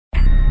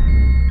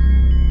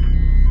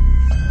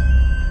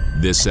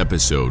This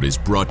episode is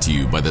brought to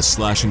you by the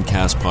Slash and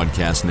Cast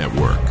Podcast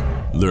Network.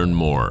 Learn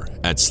more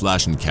at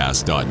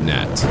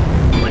slashandcast.net.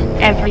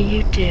 Whatever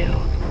you do,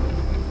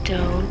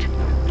 don't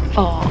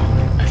fall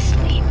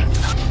asleep.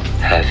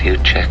 Have you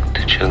checked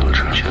the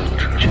children?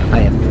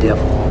 I am the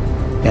devil,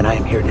 and I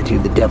am here to do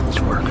the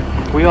devil's work.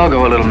 We all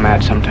go a little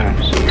mad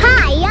sometimes.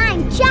 Hi,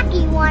 I'm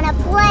Chucky. Wanna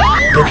play?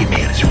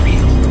 Boogeyman is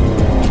real,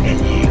 and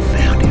you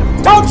found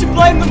him. Don't you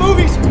blame the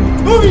movies!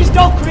 Movies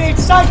don't create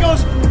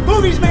psychos!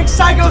 Movies make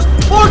psychos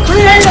more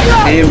creative!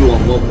 Hey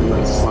everyone, welcome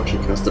back to Slash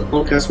and Cast, the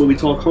podcast where we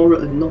talk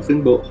horror and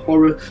nothing but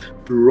horror,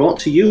 brought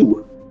to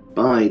you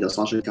by the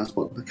Slash and Cast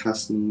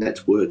Podcast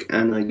Network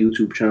and our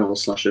YouTube channel,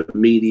 Slasher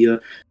Media.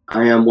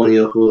 I am one of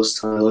your hosts,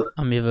 Tyler.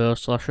 I'm your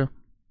host, Slasher.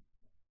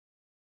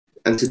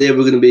 And today we're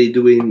going to be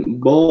doing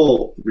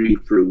more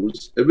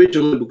read-throughs.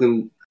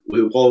 Originally,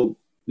 we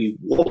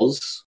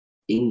was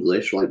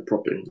English, like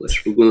proper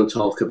English. We're going to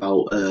talk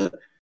about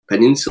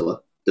Peninsula,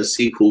 the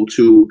sequel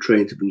to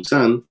Train to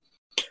Busan.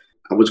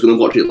 I was going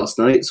to watch it last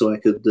night, so I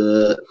could...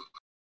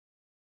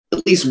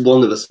 at least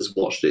one of us has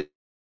watched it.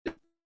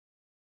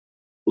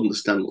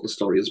 Understand what the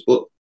story is,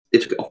 but they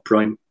took it off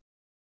Prime.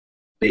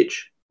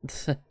 Bitch.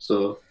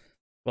 So...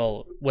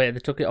 Well, wait, they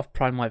took it off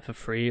Prime like for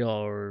free,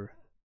 or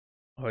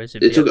is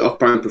it... They took it off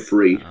Prime for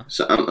free,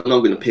 so I'm not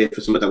going to pay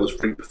for something that was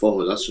free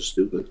before. That's just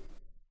stupid.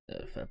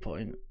 Fair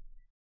point.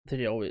 They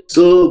do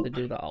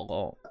that a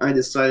lot. I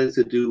decided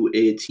to do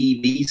a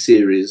TV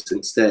series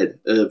instead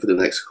for the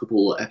next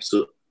couple of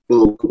episodes.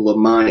 Well, a couple of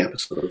my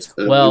episodes.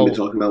 Well, we're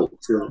talking about.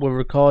 We're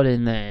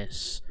recording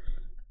this,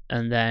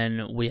 and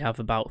then we have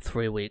about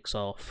 3 weeks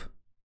off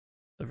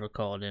of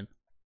recording.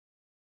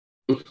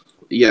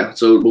 Yeah,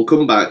 so we'll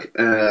come back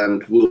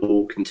and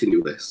we'll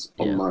continue this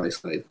on my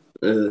side.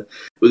 We're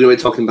going to be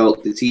talking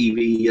about the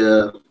TV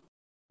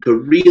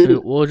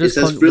Korean. We'll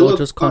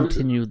just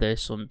continue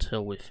this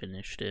until we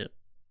finished it,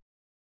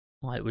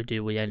 like we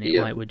do with any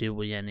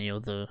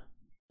other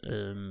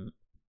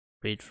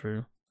read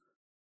through.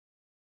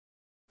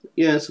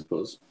 Yeah, I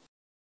suppose.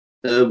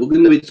 We're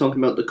going to be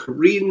talking about the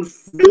Korean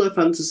thriller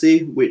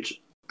fantasy,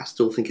 which I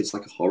still think it's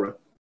like a horror.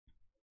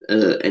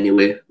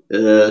 Anyway,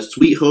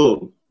 Sweet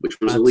Home, which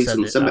was released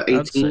on December 18th.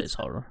 I'd say it's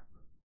horror.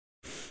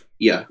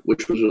 Yeah,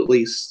 which was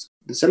released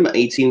December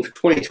 18th,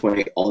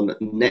 2020 on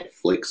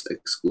Netflix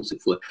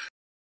exclusively.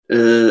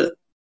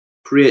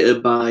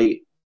 Created by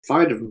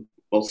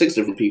 6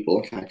 different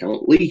people, I can't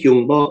count. Lee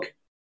Hyung-bok,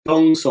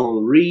 Dong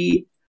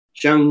Song-ri,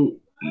 Jang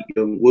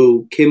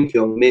Young-woo, Kim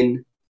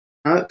Hyung-min,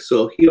 Park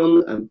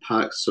So-hyun, and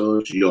Park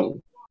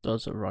So-jeong.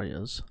 Those are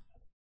writers.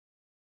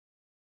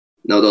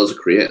 No, those are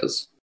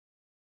creators.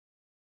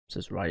 It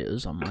says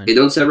writers on mine. It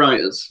don't say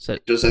writers.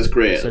 It just says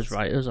creators. It says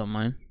writers on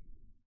mine.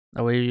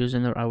 Are we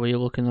looking the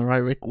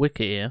right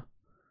wiki here?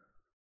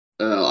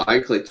 I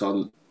clicked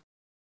on...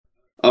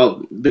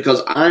 Oh,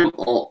 because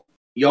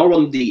you're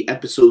on the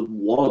episode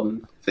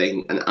 1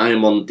 thing, and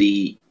I'm on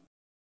the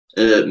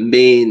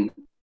main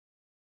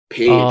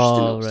page.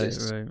 Oh, right,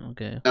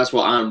 okay. That's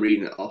what I'm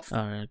reading it off.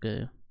 Alright,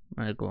 okay.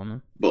 Right, go on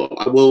then. But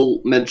I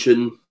will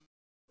mention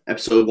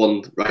episode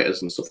 1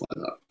 writers and stuff like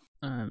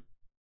that.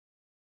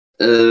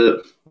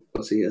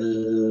 Let's see.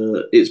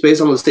 It's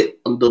based on the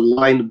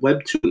underlined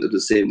webtoon of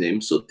the same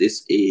name, so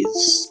this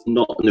is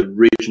not an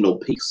original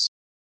piece.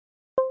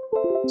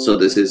 So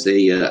this is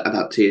a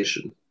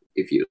adaptation.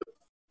 If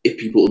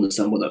people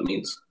understand what that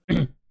means.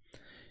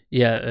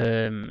 Yeah,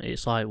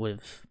 it's like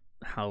with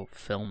how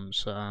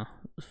films are.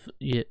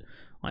 Like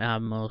how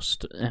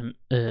most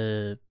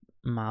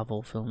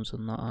Marvel films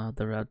and that are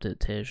their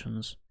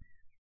adaptations.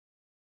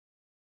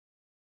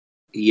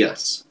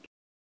 Yes.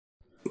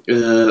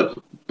 But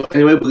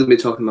anyway, we're going to be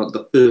talking about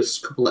the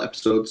first couple of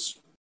episodes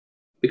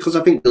because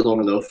I think they're long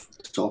enough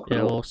to talk about.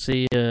 Yeah, we'll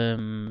see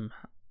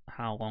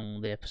how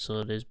long the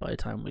episode is by the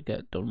time we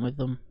get done with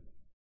them.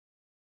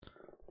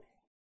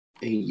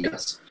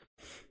 Yes.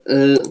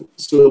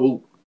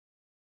 So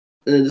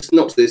the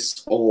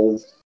synopsis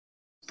of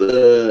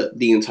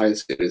the entire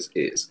series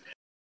is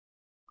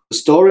the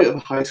story of a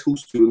high school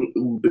student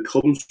who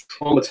becomes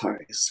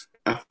traumatized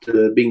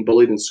after being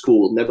bullied in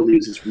school, never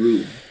leaves his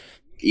room.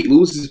 He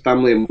loses his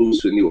family and moves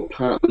to a new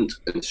apartment,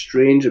 and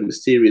strange and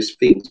mysterious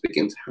things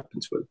begin to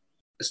happen to him.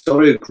 A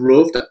story of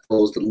growth that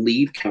follows the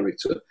lead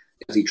character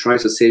as he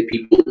tries to save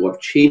people who have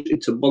changed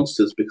into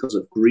monsters because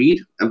of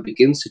greed and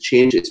begins to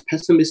change its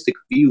pessimistic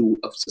view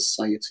of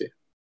society.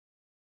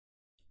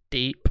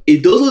 Deep.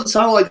 It doesn't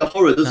sound like a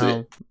horror, does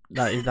it?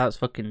 That's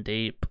fucking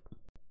deep.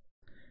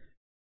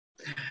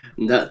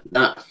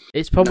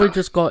 It's probably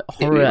just got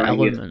horror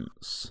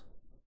elements.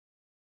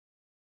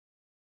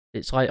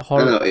 It's like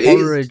horror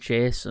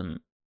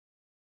adjacent.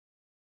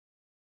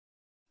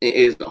 It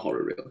is not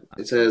horror, really.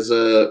 It says,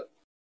 and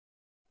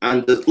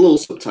there's a little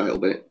subtitle,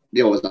 but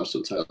they always have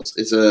subtitles.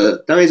 It's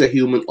die as a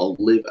human or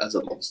live as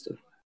a monster.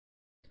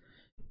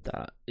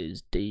 That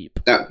is deep.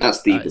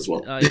 That's deep as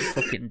well. That is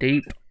fucking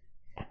deep.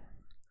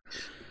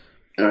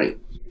 Alright.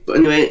 But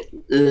anyway,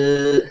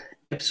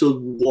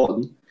 episode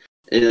 1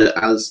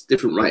 has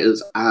different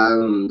writers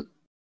and...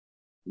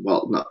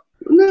 Well, no,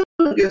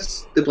 I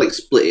guess they've like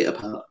split it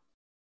apart.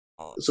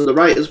 So the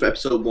writers for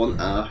episode 1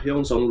 are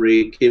Hyun Song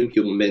Ri, Kim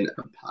Hyung Min,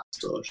 and Park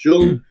So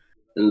Jung,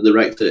 and the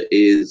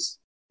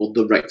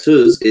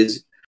directors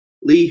is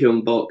Lee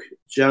Hyun Bok,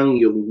 Jang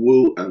Young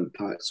Woo, and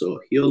Park So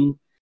Hyun.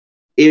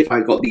 If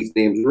I got these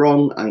names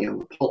wrong,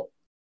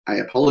 I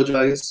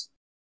apologize.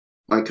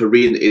 My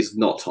Korean is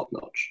not top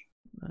notch.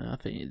 I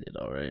think you did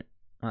alright.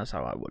 That's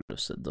how I would have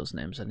said those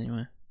names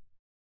anyway.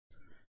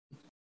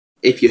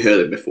 If you heard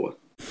it before.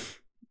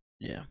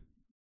 Yeah.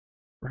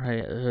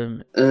 Right,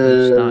 starting,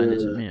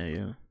 is it me or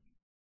you?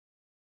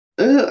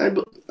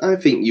 I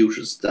think you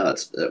should start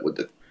with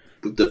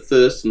the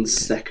first and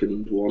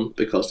second one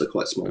because they're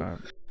quite small.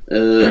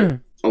 Right.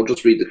 I'll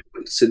just read the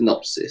quick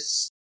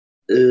synopsis.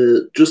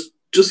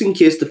 Just in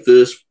case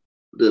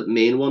the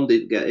main one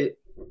didn't get it.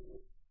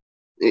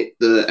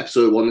 The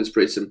episode 1 is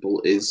pretty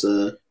simple. Is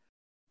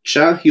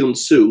Cha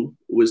Hyun-soo,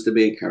 who is the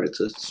main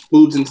character,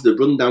 moves into the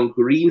rundown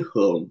green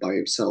home by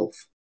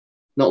himself.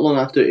 Not long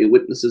after, he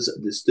witnesses a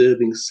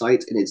disturbing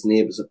sight in his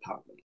neighbour's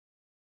apartment.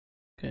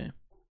 Okay.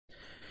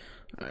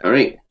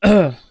 Alright.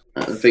 I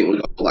think we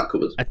got all that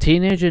covered. A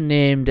teenager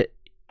named...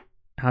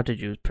 How did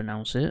you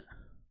pronounce it?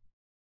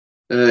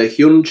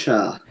 Hyun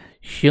Cha.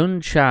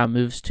 Hyun Cha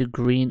moves to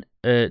Green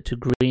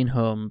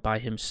Home by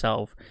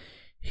himself.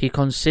 He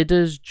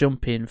considers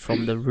jumping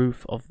from the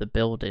roof of the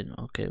building.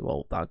 Okay,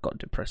 well, that got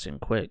depressing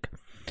quick.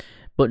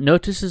 But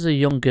notices a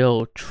young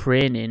girl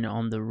training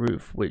on the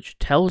roof, which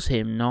tells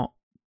him not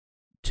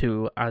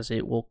to, as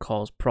it will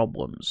cause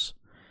problems.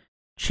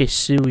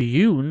 Jisoo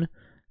Yoon,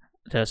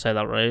 did I say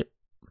that right?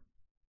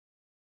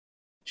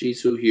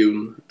 Jisoo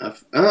Yoon,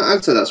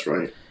 I'd say that's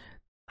right.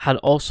 Had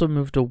also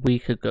moved a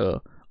week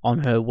ago.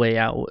 On her way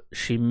out,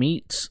 she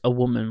meets a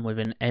woman with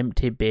an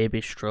empty baby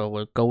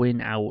stroller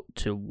going out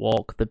to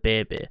walk the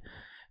baby.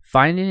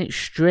 Finding it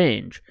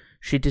strange,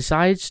 she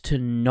decides to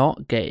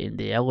not get in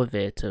the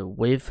elevator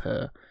with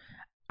her,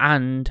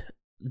 and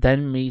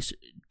then meets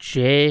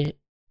Jae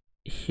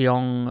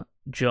Hyung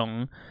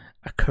Jung,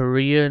 a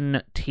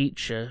Korean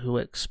teacher who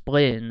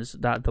explains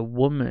that the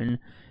woman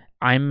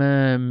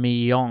Ima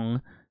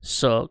Myung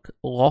Suk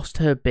lost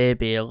her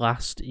baby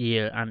last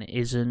year and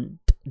isn't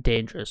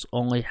dangerous,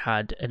 only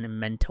had a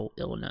mental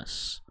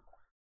illness.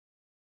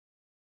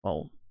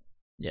 Oh,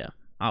 yeah,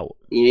 out.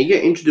 You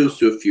get introduced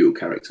to a few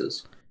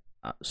characters.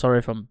 Sorry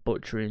if I'm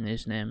butchering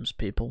these names,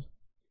 people.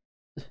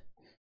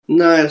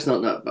 No, it's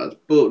not that bad,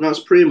 but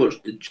that's pretty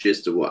much the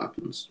gist of what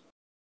happens.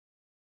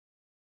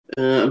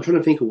 I'm trying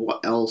to think of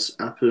what else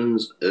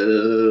happens.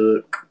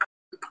 If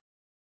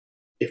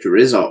there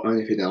is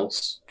anything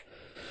else.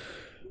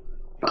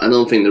 But I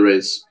don't think there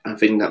is. I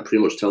think that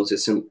pretty much tells you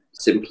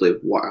simply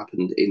what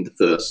happened in the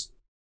first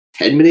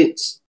 10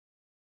 minutes.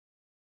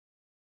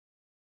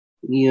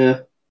 Yeah.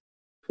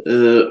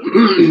 A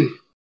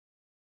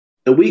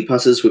week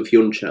passes with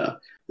Hyun Cha,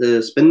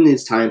 spending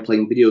his time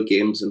playing video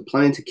games and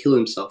planning to kill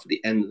himself at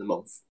the end of the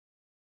month.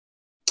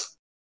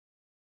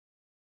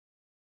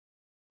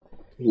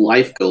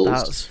 Life goals.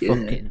 That's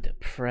fucking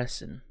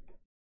depressing.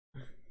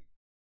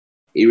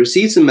 He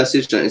receives a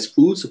message that his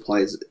food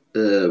supplies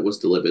was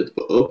delivered,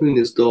 but opening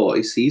his door,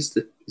 he sees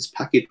that his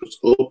package was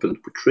opened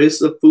with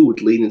traces of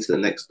food leading to the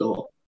next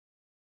door.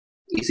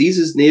 He sees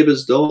his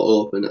neighbour's door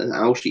open and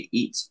how she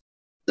eats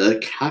a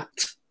cat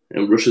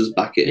and rushes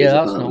back at his apartment.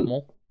 Yeah, that's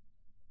normal.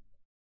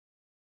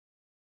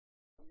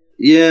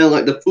 Yeah,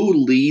 like the food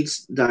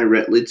leads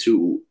directly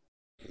to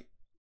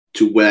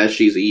where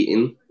she's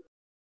eating,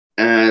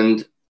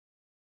 and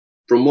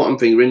from what I'm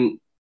figuring,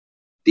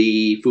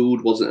 the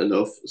food wasn't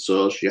enough,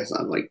 so she has to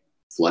have like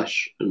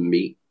flesh and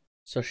meat.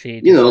 So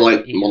she,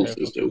 like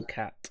monsters do.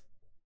 Cat.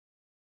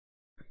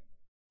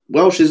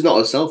 Well, she's not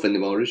herself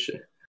anymore, is she?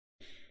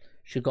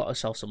 She got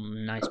herself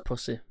some nice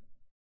pussy.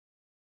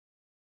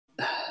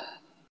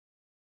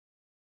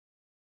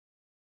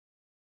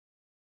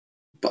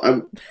 But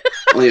I'm.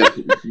 Oh yeah.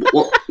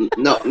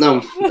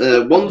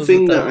 One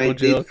thing that I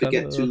did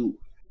forget to.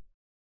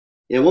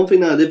 Yeah, one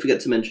thing that I did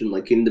forget to mention,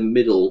 like in the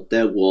middle,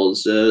 there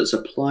was a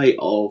supply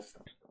of,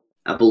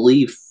 I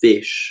believe,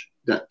 fish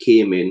that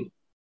came in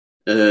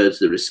to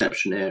the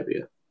reception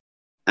area,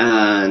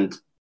 and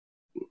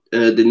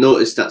they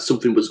noticed that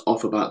something was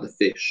off about the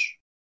fish.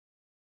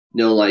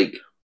 You know, like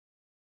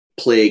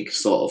plague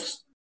sort of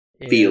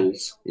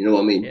feels. You know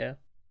what I mean? Yeah.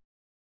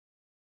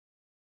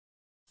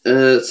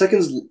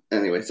 Seconds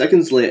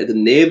later, the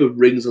neighbour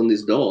rings on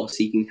his door,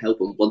 seeking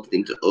help and wanting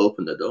him to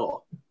open the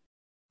door.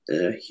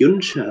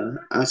 Hyun Cha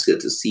asks her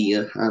to see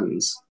her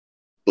hands,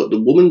 but the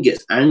woman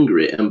gets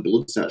angry and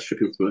blood starts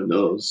dripping from her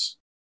nose.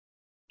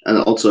 And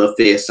also her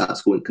face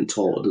starts going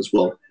contorted as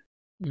well.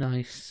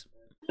 Nice.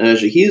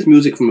 She hears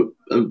music from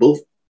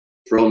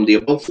the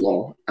above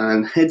floor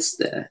and heads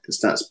there and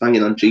starts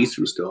banging on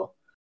Jisoo's door,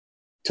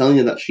 telling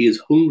her that she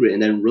is hungry,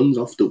 and then runs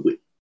off the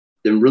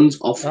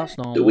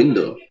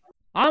window.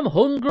 I'm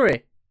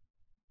hungry.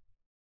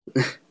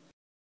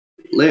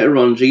 Later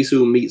on,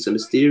 Jisoo meets a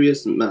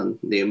mysterious man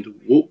named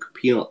Wook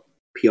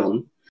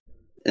Pyeon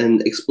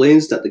and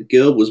explains that the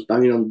girl was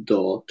banging on the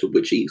door, to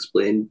which he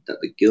explained that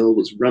the girl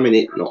was ramming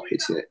it, not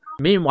hitting it.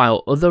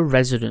 Meanwhile, other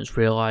residents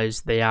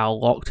realize they are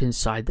locked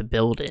inside the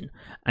building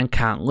and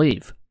can't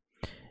leave.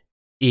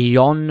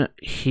 Yeon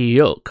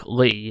Hyuk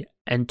Lee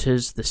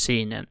enters the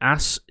scene and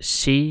asks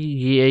Si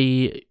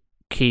Ye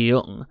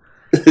Kyung.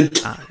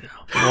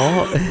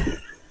 What?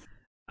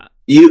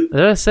 Did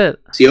I say?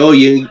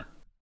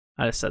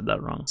 I said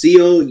that wrong.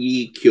 Seo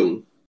Yi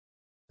Kyung.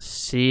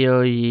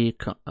 Seo Yi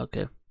Kyung.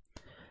 Okay.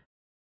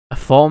 A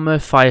former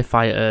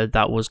firefighter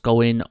that was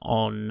going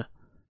on.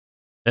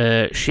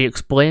 She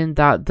explained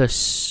that the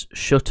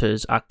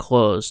shutters are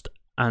closed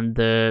and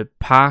the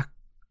park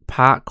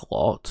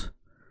lot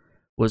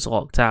was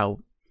locked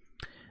out.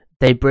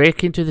 They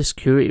break into the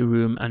security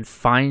room and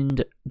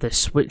find the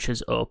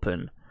switches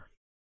open.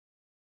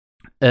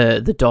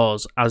 The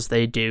doors. As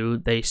they do,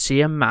 they see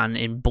a man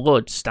in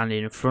blood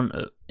standing in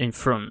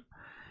front.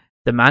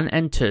 The man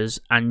enters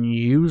and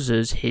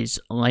uses his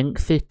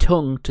lengthy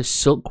tongue to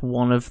suck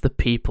one of the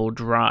people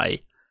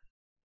dry.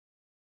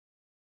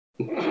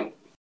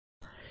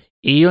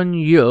 Eun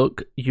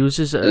Yuk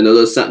uses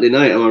another Saturday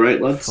night, am I right,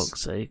 lads? For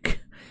fuck's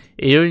sake.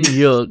 Eun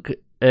Yuk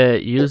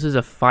uses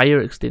a fire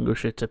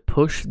extinguisher to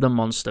push the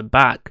monster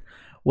back,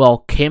 while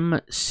Kim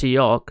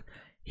Seok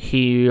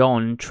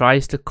Hyun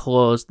tries to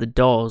close the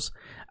doors.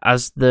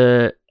 As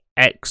the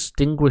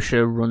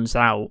extinguisher runs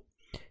out,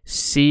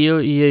 Seo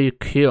Ye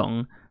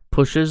Kyung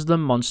pushes the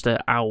monster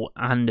out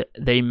and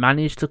they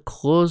manage to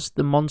close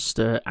the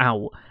monster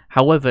out.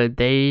 However,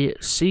 they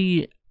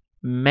see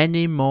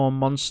many more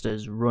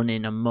monsters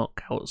running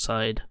amok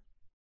outside.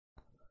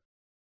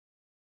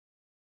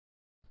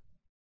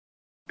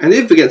 I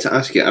didn't forget to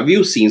ask you, have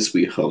you seen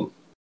Sweet Home?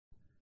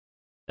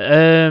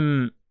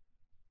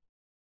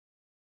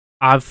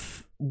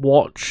 I've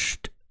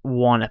watched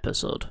one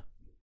episode.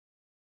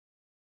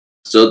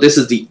 So this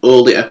is the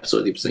only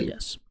episode you've seen?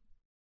 Yes.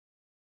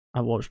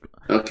 I watched.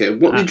 Okay,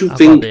 what did you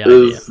think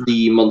of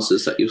the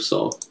monsters that you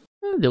saw?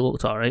 They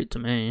looked alright to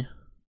me.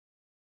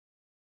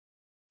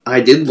 I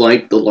did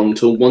like the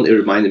long-term one. It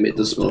reminded me of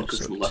the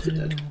smokers from Left 4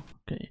 Dead.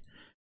 Okay,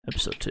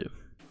 episode 2.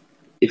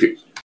 If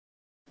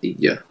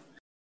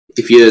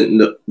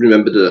you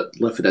remember the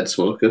Left 4 Dead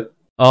smoker.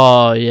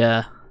 Oh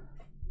yeah.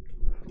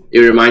 It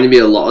reminded me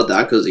a lot of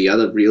that because he had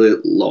a really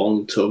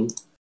long tongue.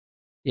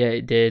 Yeah,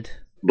 it did.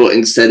 But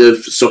instead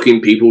of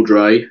sucking people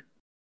dry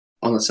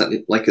on a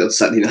Saturday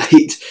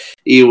night,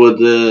 he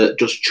would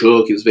just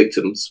choke his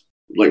victims,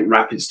 like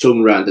wrap his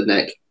tongue around the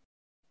neck,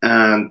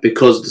 and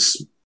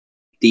because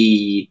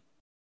he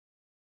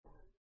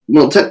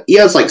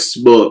has like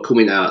smoke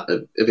coming out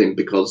of him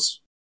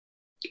because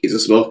he's a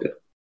smoker.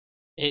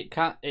 It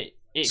can't be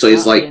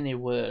any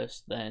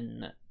worse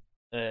than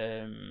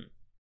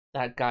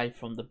that guy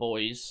from The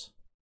Boys.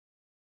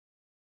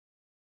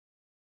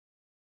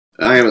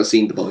 I haven't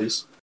seen The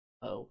Boys.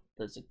 Oh,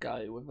 there's a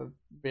guy with a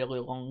really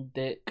long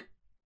dick.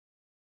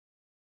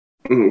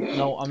 Mm.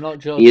 No, I'm not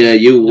joking. Yeah,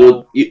 you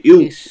would.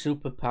 His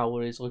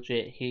superpower is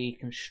legit. He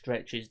can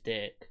stretch his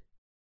dick.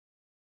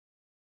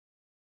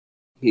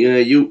 Yeah,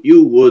 you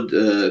would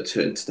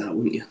turn to that,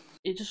 wouldn't you?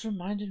 It just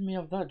reminded me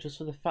of that, just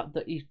for the fact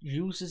that he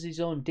uses his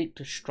own dick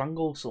to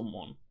strangle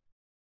someone.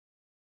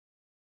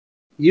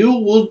 You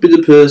would be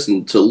the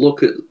person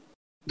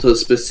to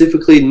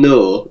specifically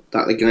know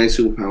that the guy's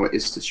superpower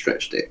is to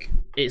stretch dick.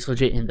 It's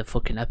legit in the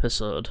fucking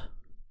episode.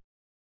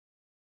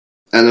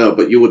 I know,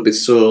 but you would be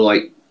so,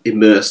 like,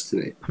 immersed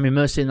in it. I'm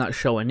immersed in that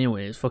show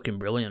anyway, it's fucking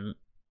brilliant.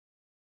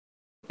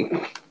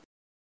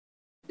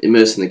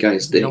 Immersed in the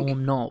guy's dick? No,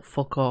 I'm not.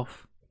 Fuck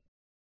off.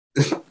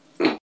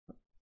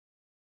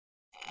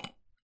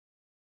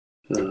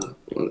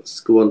 Let's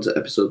go on to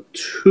episode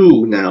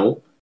 2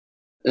 now.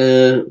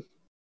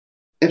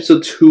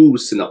 Episode 2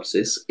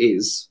 synopsis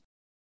is: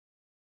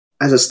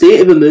 as a state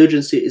of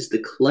emergency is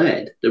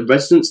declared, the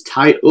residents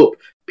tie up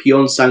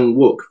Pyeon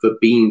Sang-wook for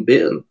being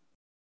bitten.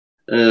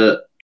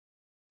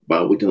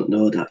 Well, we don't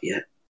know that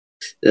yet.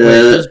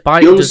 Does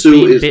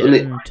being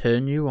bitten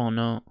turn you or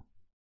not?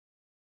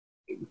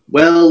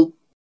 Well,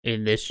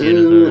 in this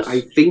universe,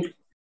 I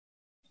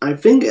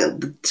think at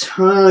the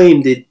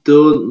time they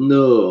don't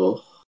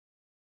know.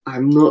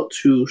 I'm not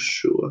too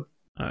sure.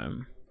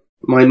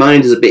 My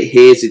mind is a bit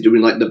hazy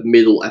during like the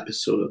middle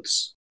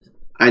episodes.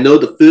 I know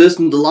the first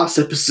and the last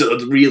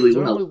episode really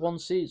well. There's only one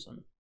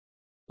season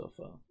so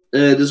far.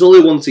 There's only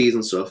one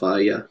season so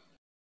far, yeah.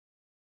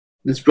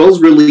 This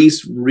was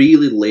released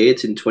really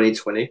late in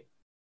 2020,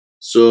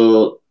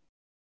 so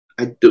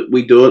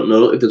we don't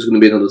know if there's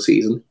going to be another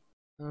season.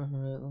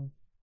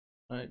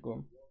 Alright, go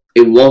on.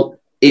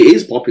 It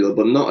is popular,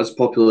 but not as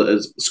popular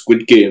as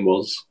Squid Game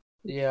was.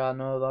 Yeah, I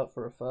know that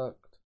for a fact.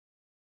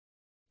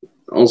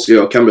 Also,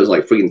 your camera's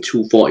like friggin'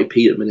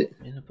 240p a minute.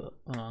 Yeah, but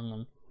hang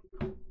on.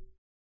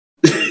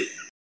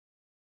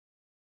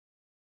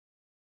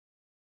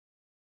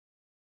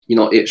 You're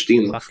not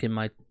HD enough.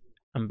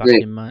 I'm back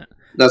in my.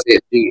 That's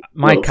HD.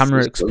 My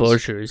camera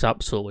exposure is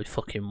absolutely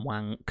fucking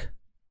wank.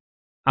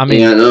 I mean,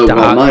 yeah, no,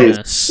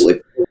 darkness.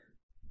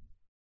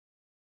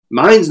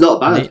 Mine's not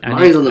bad.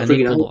 Mine's on the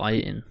friggin'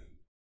 lighting.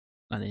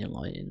 I need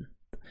lighting.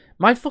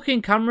 My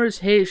fucking camera's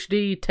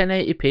HD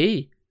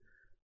 1080p.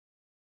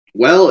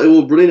 Well, it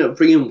will run in at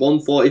friggin'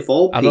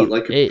 144p,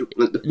 like the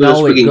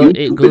first friggin'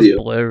 YouTube goes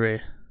video.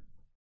 blurry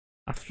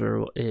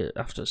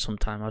after some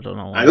time. I don't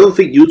know why. I don't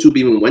think YouTube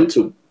even went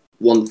to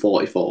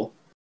 144.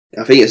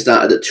 I think it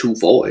started at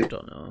 240. I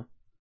don't know.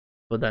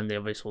 But then they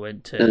obviously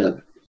went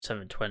to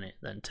 720,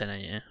 then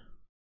 1080.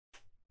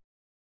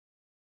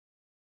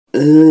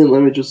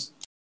 Let me just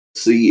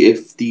see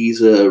if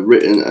these are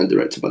written and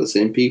directed by the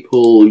same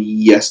people.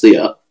 Yes, they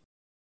are.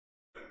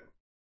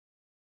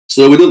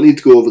 So we don't need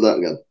to go over that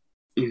again.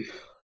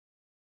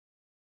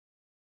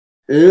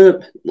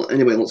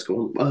 Anyway, let's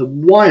go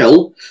on.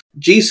 While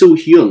Jisoo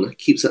Hyun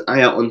keeps an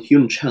eye out on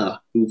Hyun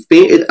Cha, who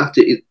fainted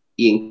after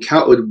he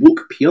encountered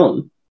Wook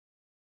Pyeon,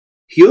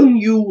 Hyun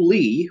Yoo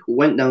Lee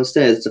went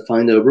downstairs to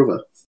find her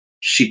brother.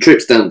 She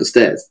trips down the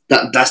stairs.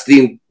 That's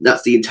the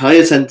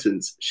entire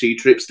sentence. She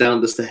trips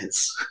down the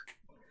stairs.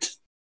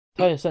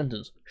 Entire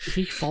sentence.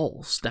 She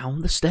falls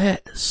down the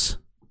stairs.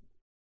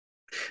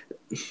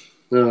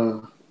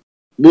 Wook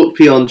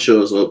Pyeon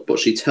shows up, but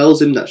she tells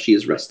him that she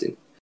is resting.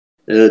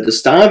 The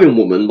starving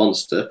woman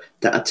monster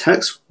that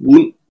attacks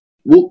Wook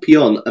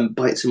Pyeon and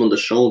bites him on the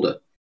shoulder.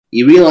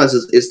 He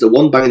realizes it's the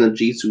one banging on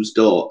Jisoo's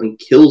door and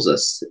kills her,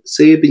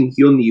 saving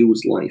Hyun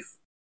Yoo's life.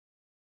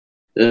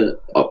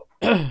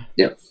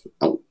 Yeah,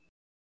 I'll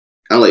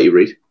let you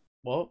read.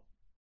 What?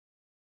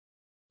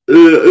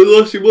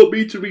 Unless you want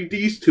me to read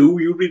these two,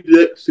 you read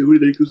the next two,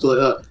 and it goes like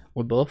that.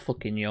 We're both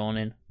fucking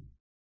yawning.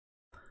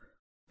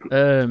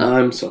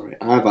 I'm sorry,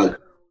 I've had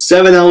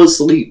 7 hours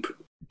sleep.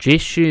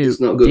 Jisoo,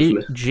 it's not good for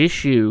me.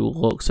 Jisoo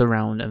looks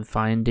around and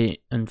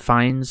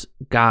finds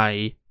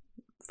Guy.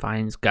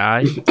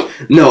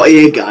 No,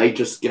 Guy,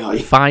 just Guy.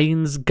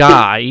 Finds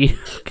Guy.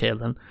 Okay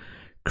then.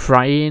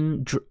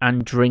 Crying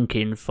and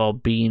drinking for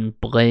being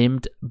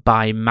blamed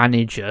by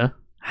manager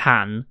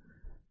Han.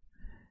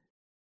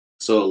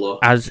 Solo.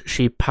 As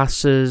she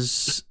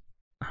passes...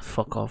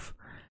 Fuck off.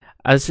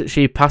 As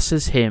she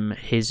passes him,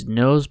 his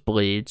nose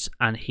bleeds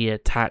and he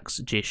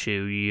attacks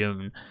Jisoo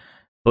Hyun.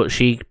 But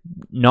she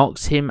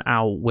knocks him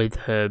out with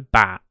her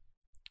bat.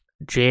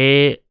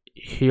 Jae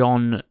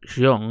Hyun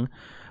Jung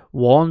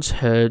warns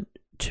her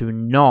to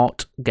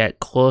not get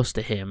close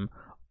to him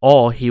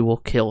or he will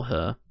kill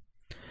her.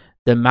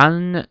 The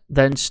man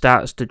then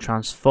starts to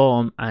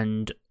transform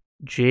and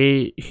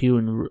Jae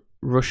Hyun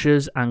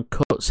rushes and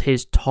cuts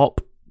his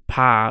top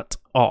part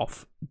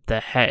off the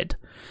head.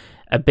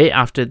 A bit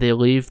after they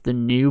leave, the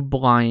new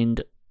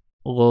blind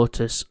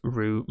lotus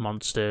root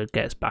monster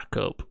gets back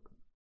up.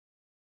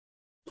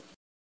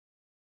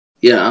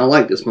 Yeah, I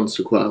like this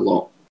monster quite a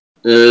lot.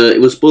 It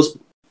was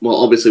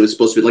obviously it was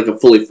supposed to be like a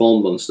fully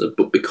formed monster,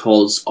 but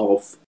because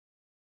of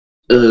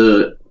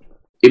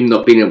him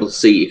not being able to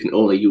see, he can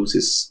only use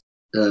his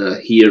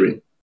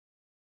hearing,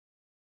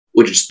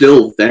 which is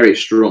still very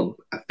strong.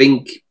 I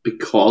think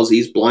because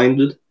he's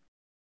blinded,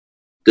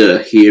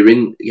 the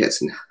hearing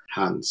gets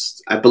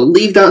enhanced. I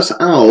believe that's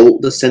how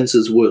the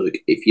senses work.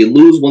 If you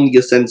lose one of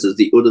your senses,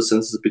 the other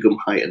senses become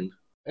heightened.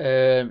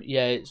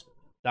 Yeah,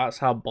 that's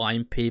how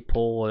blind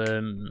people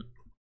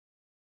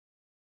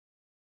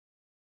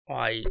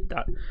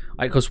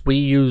because we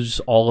use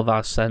all of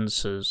our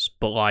senses,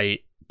 but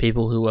like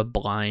people who are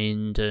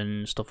blind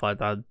and stuff like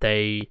that,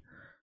 they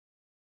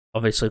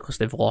obviously because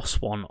they've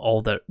lost one,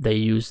 they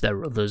use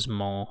their others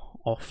more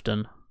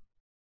often.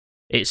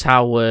 It's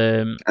how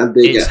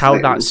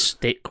that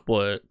stick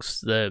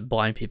works. The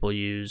blind people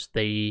use.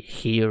 They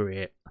hear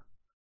it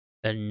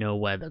and know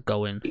where they're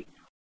going.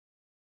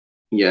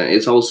 Yeah,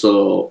 it's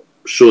also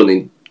shown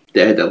in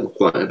Daredevil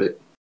quite a bit.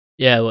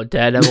 Yeah, well,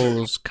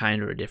 Daredevil's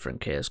kind of a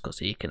different case because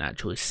he can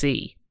actually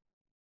see.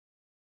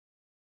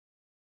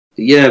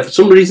 Yeah, for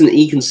some reason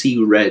he can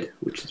see red,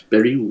 which is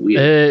very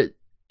weird.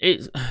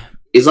 It's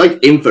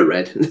like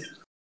infrared.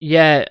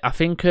 Yeah, I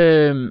think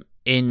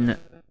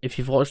if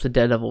you've watched the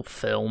Daredevil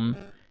film,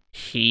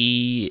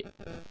 he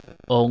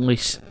for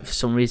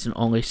some reason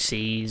only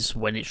sees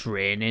when it's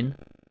raining.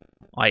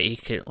 Like he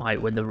can,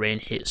 like when the rain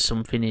hits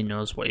something, he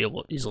knows what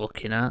he's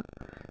looking at.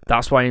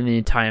 That's why in the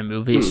entire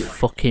movie it's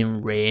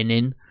fucking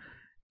raining.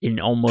 In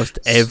almost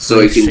every so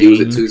he can scene, use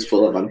it to his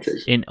full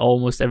advantage. In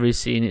almost every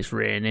scene, it's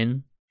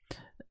raining.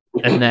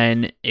 And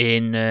then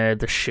in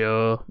the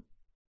show,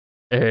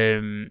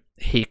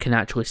 he can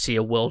actually see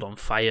a world on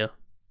fire.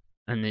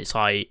 And it's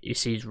like, he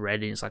sees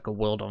red and it's like a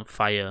world on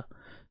fire.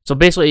 So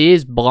basically he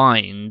is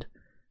blind,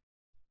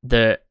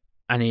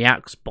 and he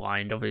acts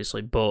blind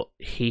obviously, but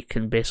he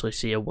can basically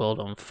see a world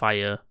on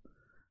fire.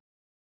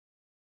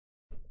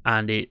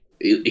 And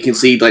he can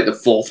see like the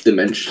fourth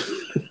dimension.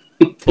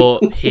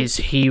 But his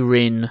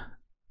hearing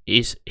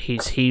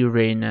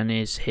and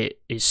his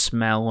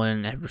smell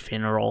and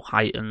everything are all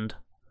heightened.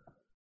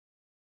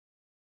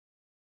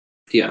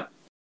 Yeah.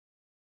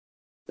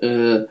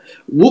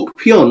 Wook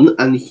Pyeon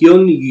and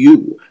Hyun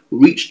Yoo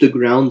reach the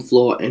ground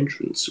floor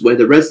entrance, where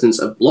the residents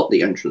have blocked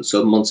the entrance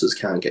so monsters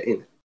can't get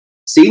in.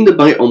 Seeing the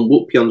bite on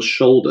Wook Pyeon's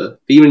shoulder,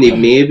 fearing he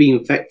may be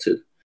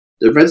infected,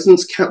 the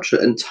residents capture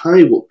and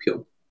tie Wook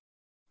Pyeon.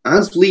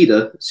 As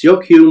leader,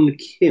 Seok-Hyun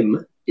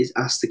Kim is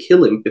asked to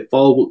kill him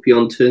before Wook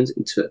Pyeon turns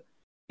into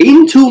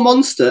into a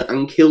monster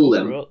and kill I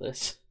them. wrote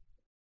this.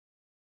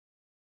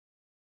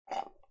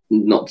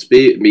 Not to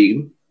be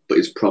mean, but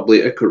it's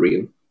probably a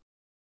Korean.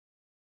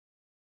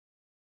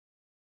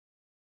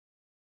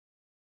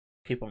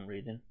 Keep on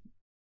reading.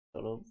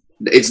 Shut up.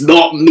 It's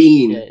not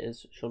mean. Yeah, it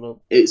is. Shut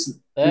up. It's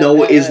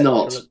no, it is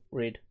not. Shut up.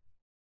 Read.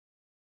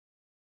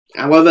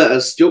 However,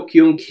 as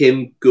Seok-young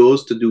Kim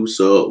goes to do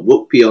so,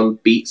 Wook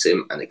Pyeon beats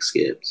him and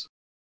escapes.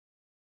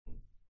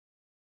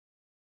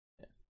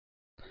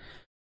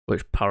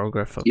 Which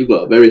paragraph? You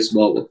got a very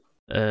small one.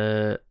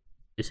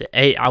 Is it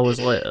 8 hours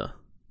later?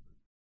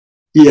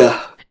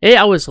 Yeah. 8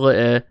 hours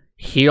later,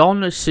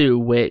 Hyun-soo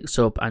wakes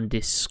up and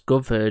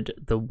discovered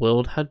the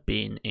world had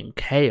been in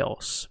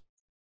chaos.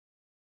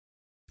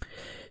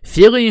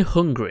 Feeling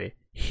hungry,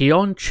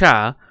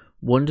 Hyun-cha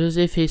wonders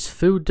if his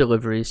food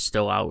delivery is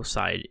still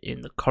outside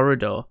in the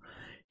corridor.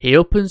 He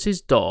opens his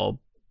door,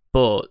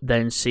 but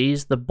then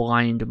sees the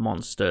blind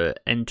monster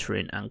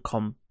entering and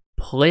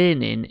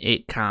complaining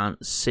it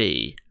can't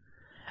see.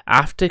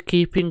 After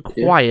keeping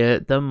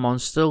quiet, the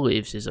monster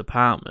leaves his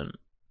apartment.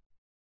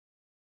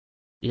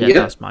 Yeah,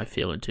 that's my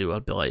feeling too.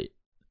 I'd be like,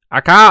 I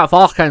can't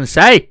fucking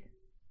see!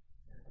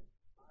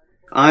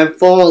 I've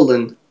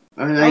fallen,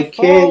 and I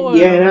can't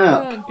get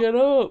up. I can't get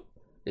up!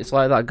 It's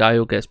like that guy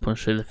who gets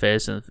punched through the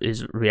face and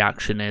his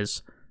reaction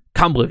is,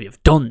 can't believe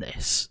you've done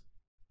this!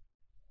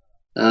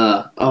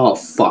 Oh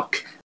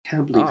fuck.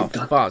 Can't believe you've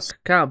done this.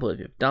 Can't believe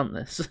you've done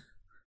this.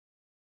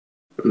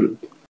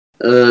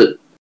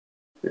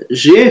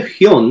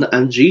 Jae-hyun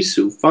and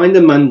Jisoo find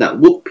the man that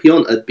Wook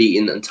Pyeon had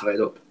beaten and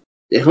tied up.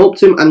 They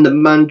helped him, and the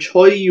man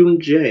Choi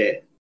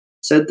Yoon-jae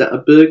said that a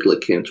burglar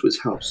came to his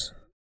house.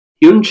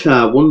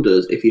 Hyun-cha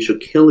wonders if he should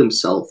kill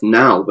himself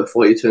now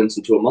before he turns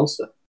into a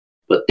monster.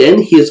 But then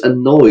he hears a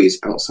noise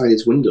outside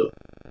his window.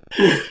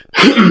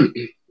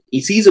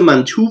 He sees a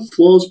man 2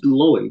 floors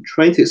below him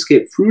trying to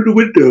escape through the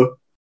window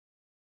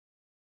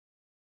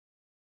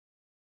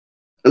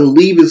and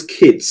leave his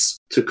kids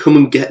to come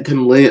and get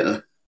them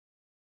later.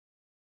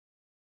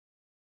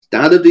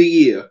 Dad of the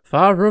year.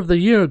 Father of the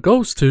year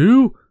goes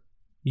to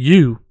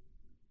you.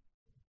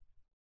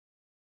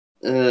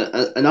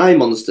 An eye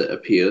monster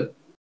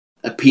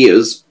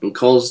appears and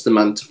causes the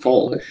man to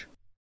fall.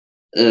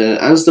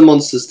 As the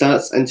monster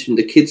starts entering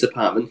the kid's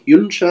apartment,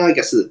 Hyun-cha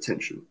gets his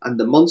attention, and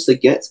the monster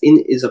gets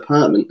in his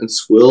apartment and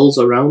swirls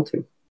around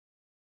him.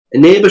 A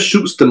neighbor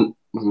shoots the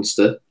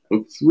monster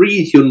and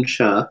frees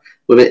Hyun-cha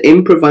with an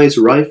improvised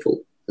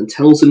rifle and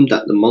tells him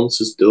that the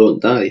monsters don't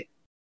die.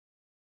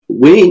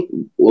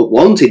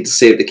 Wanting to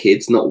save the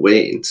kids, not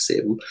waiting to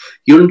save them,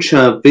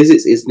 Hyun-cha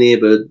visits his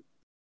neighbor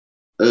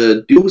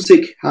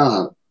Dusik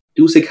Han,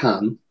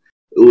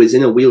 who is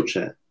in a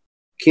wheelchair.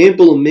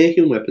 Capable of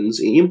making weapons,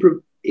 he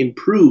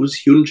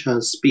improves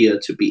Hyun-cha's spear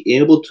to be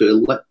able to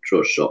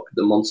electroshock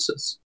the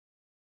monsters.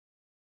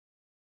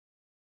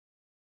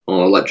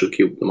 Or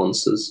electrocute the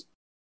monsters.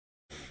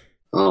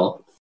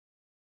 Oh.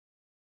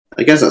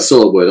 I guess that's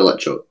still a word,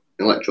 electroshock.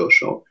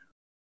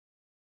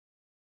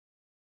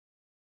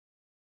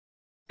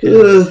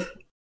 But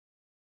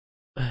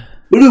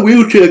the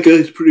wheelchair guy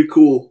is pretty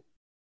cool.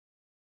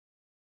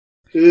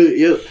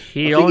 Yeah.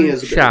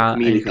 Hyun-cha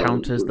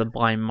encounters the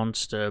blind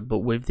monster, but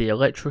with the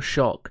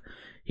electroshock,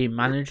 he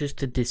manages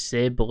to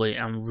disable it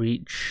and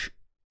reach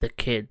the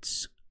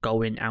kids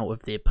going out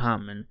of the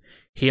apartment.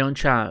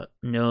 Hyun-cha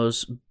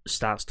nose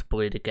starts to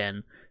bleed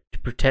again. To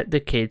protect the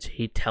kids,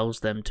 he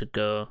tells them to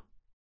go.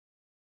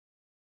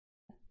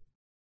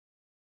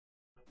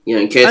 Yeah,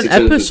 in case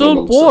and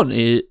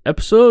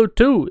episode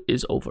 2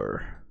 is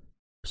over.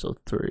 Episode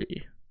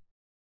 3.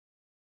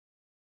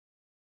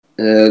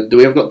 Do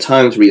we have got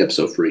time to read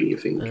episode 3, you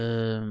think?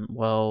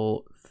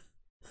 Well,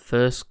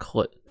 first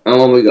clip. How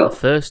long we got? The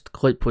first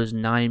clip was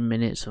 9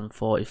 minutes and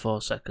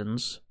 44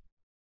 seconds.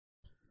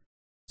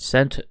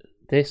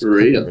 This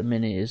clip at the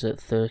minute is at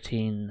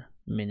 13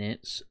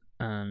 minutes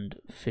and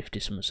 50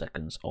 some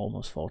seconds,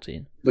 almost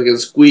 14. We can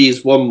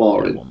squeeze one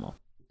more in. One more.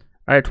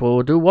 Alright, well,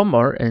 we'll do one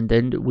more, and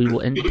then we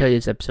will end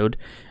today's episode,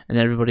 and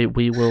everybody,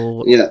 we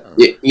will... Yeah,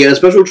 a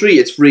special treat,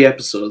 it's 3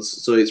 episodes,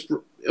 so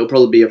it'll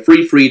probably be a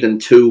free, then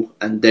 2,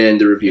 and then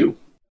the review.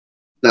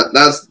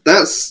 That's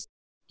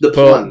the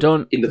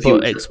plan in the future.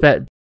 But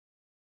expect...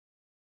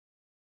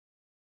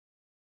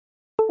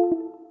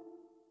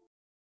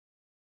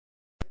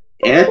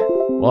 Yeah?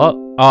 What?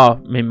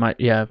 Oh, my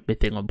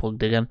thing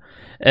unplugged again.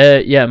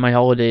 Yeah, my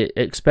holiday,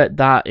 expect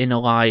that in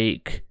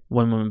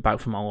when we went back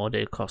from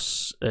holiday,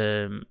 because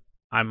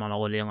I'm on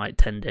holiday in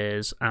 10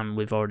 days, and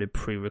we've already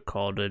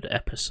pre-recorded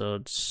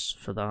episodes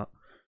for that.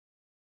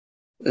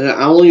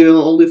 How long are you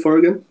on holiday for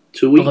again?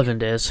 2 weeks? 11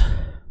 days.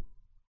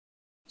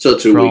 So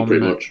 2 weeks,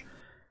 pretty much.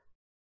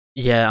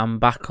 Yeah, I'm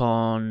back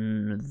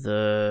on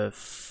the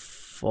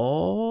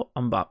 4th.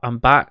 I'm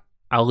back.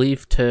 I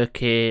leave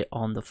Turkey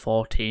on the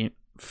 14th.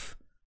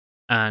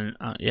 And,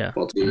 yeah.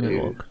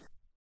 14th.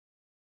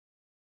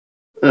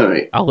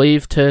 Alright. I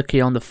leave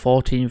Turkey on the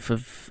 14th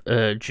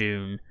of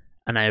June,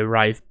 and I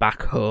arrive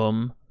back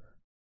home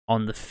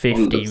on the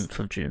 15th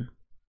of June.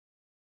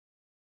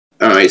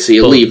 Alright, so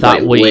you But leave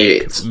that like week,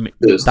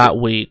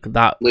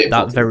 late.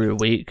 that very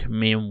week,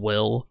 me and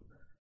Will,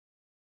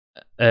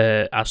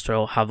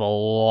 Astro, have a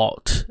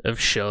lot of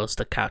shows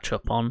to catch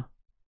up on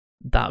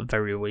that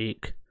very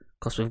week,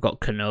 because we've got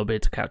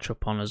Kenobi to catch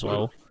up on as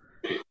well.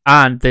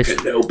 And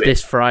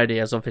this Friday,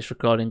 as of this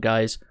recording,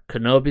 guys,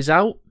 Kenobi's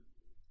out.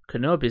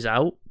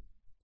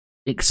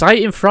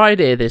 Exciting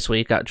Friday this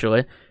week,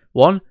 actually.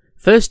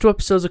 First 2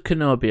 episodes of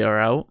Kenobi are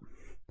out.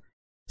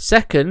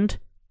 Second,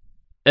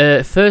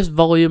 first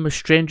volume of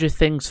Stranger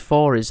Things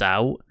 4 is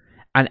out,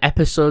 and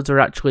episodes are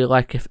actually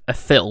like a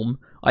film.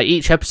 Like,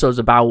 each episode's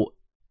about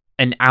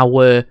an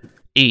hour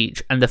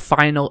each, and the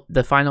final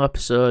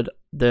episode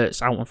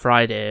that's out on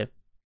Friday,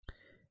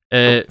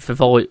 for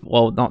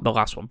well, not the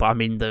last one, but I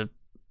mean the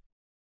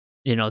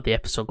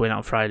episode going out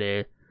on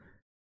Friday,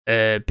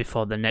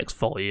 before the next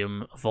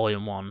volume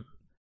 1,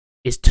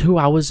 is 2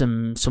 hours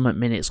and something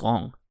minutes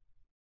long.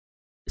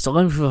 It's the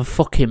length of a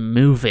fucking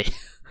movie.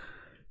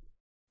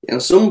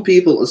 And some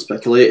people have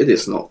speculated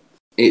it's not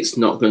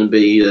going to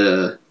be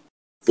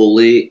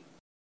fully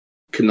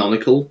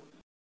canonical,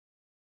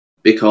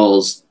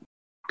 because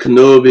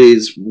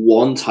Kenobi's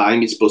one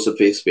time he's supposed to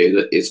face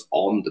Vader is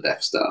on the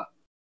Death Star.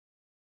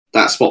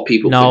 That's what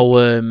people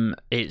think.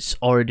 It's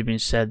already been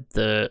said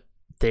that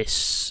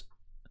this...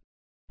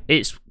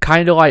 It's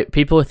kind of like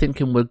people are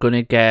thinking we're going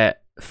to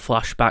get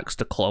flashbacks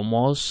to Clone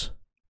Wars.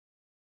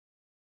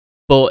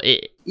 But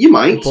you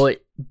might.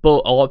 But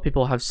a lot of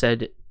people have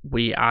said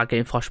we might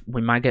get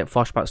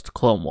flashbacks to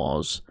Clone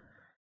Wars,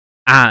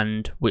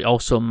 and we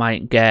also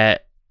might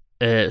get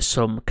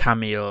some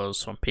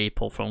cameos from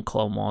people from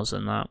Clone Wars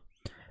and that.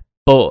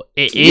 But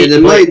they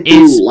might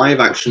do live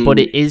action. But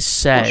it is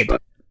said,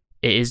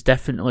 it is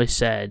definitely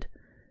said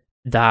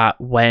that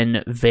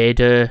when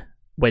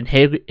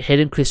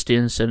Hayden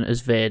Christensen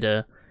as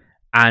Vader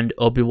and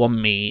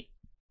Obi-Wan meet,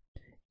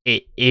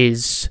 it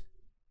is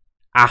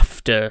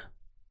after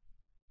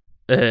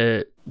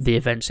the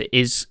events. It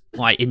is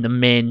like in the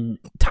main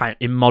time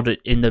in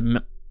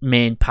the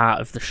main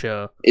part of the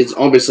show. It's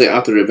obviously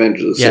after Revenge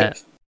of the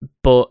Sith.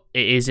 But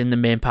it is in the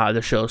main part of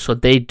the show, so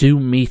they do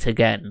meet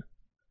again.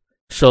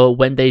 So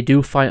when they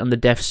do fight on the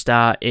Death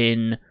Star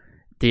in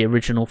the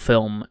original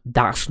film,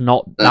 that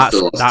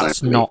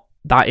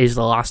is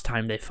the last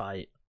time they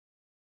fight.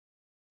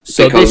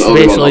 So because this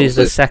basically is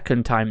the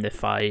second time they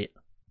fight.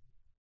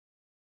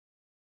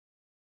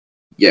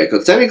 Yeah,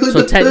 because technically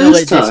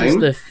this is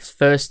the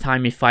first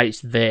time he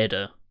fights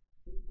Vader.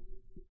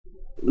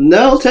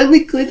 No,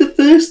 technically the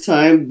first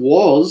time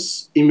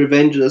was in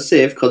Revenge of the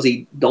Sith because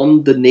he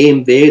donned the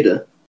name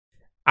Vader.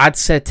 I'd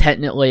say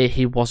technically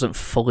he wasn't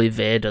fully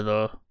Vader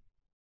though.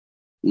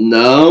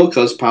 No,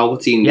 because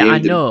Palpatine named him. Yeah, I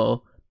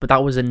know, but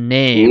that was a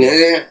name.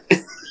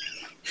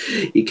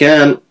 You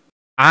can't.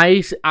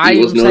 I'm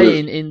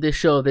saying in the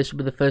show this will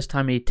be the first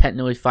time he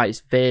technically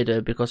fights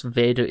Vader because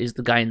Vader is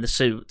the guy in the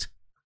suit.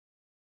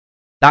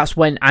 That's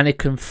when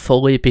Anakin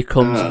fully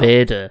becomes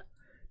Vader.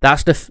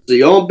 That's the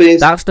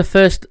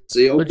first.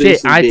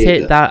 Legit, I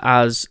take that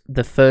as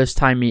the first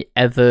time he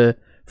ever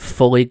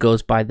fully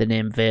goes by the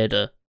name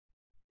Vader.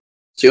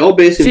 So you're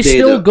basing Vader. He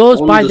still goes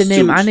by the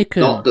name suit,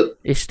 Anakin.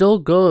 He still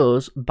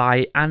goes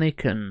by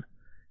Anakin,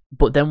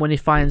 but then when he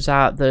finds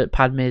out that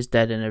Padme is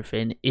dead and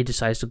everything, he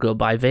decides to go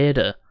by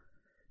Vader.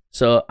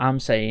 So I'm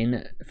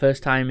saying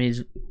first time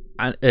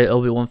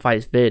Obi-Wan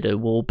fights Vader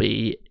will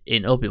be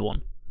in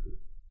Obi-Wan,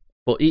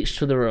 but each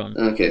to their own.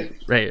 Okay,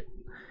 right.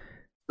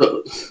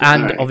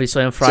 And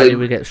obviously on Friday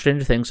we get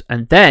Stranger Things,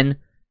 and then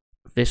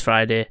this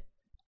Friday,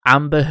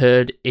 Amber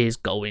Heard is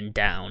going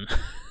down.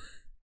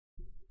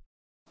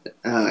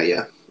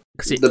 Yeah.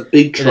 The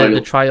big trial.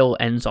 The trial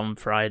ends on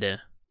Friday.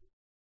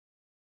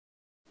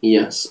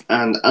 Yes,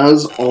 and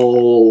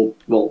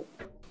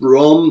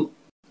from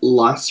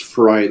last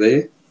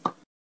Friday,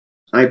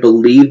 I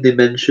believe they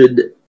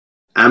mentioned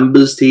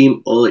Amber's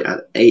team only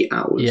had 8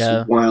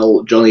 hours,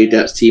 while Johnny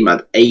Depp's team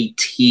had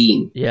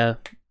 18. Yeah.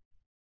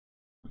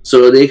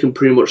 So they can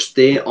pretty much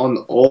stay on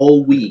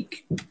all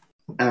week.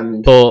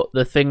 But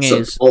the thing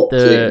is,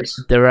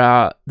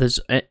 there's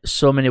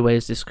so many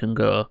ways this can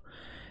go.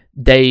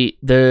 The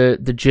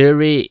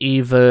jury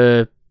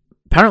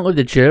apparently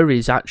the jury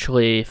is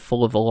actually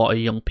full of a lot of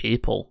young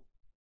people.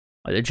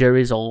 Like the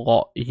jury is a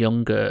lot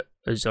younger.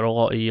 There's a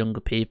lot of younger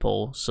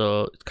people,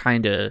 so it's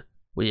kind of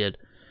weird.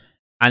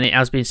 And it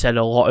has been said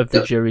a lot of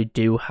the jury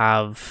do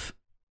have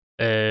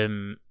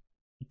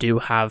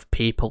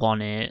people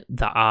on it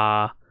that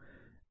are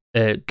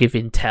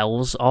giving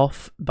tells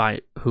off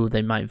by who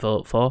they might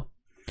vote for.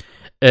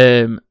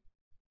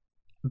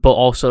 But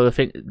also, I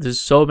think there's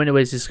so many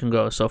ways this can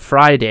go. So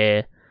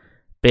Friday,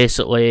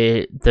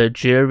 basically, the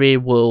jury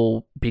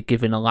will be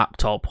given a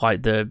laptop.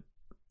 Like the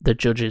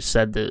judges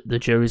said that the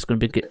jury's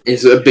going to be.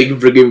 It's a big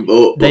frigging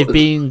vote. They're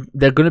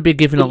going to be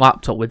given a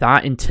laptop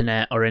without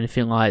internet or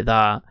anything like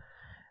that,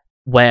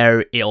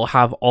 where it'll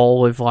have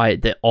all of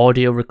like the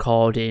audio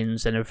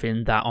recordings and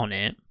everything that on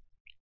it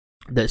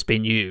that's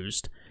been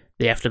used.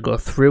 They have to go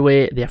through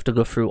it. They have to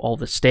go through all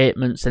the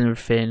statements and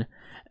everything.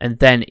 and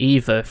then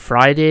either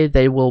Friday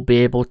the jury will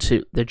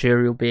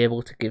be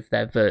able to give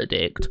their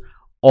verdict,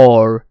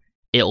 or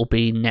it'll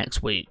be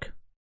next week.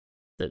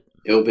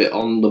 It'll be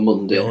on the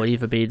Monday. It'll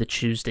either be the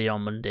Tuesday or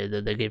Monday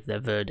that they give their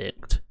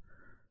verdict.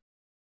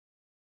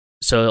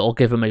 So it'll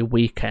give them a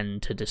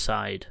weekend to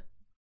decide.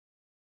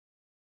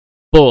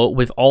 But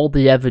with all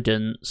the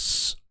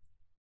evidence,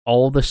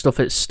 all the stuff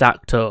that's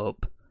stacked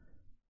up,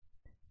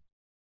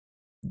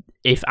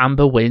 if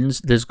Amber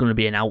wins, there's going to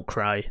be an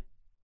outcry.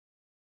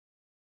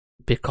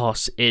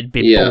 Because it'd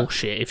be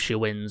bullshit if she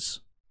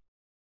wins.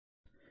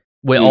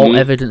 With all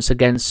evidence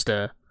against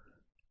her,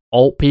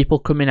 all people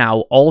coming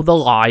out, all the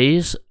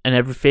lies and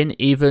everything,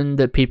 even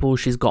the people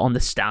she's got on the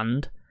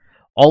stand,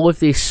 all of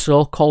these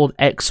so-called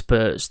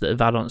experts that have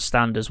had on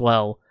stand as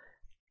well,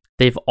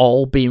 they've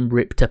all been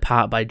ripped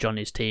apart by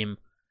Johnny's team.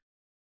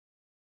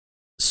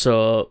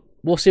 So,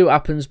 we'll see what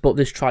happens, but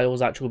this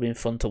trial's actually been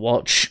fun to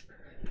watch.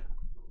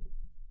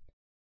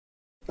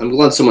 I'm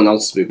glad someone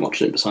else has been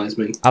watching it besides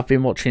me. I've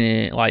been watching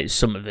it, like,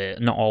 some of it,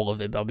 not all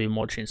of it, but I've been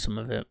watching some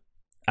of it.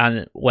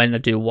 And when I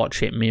do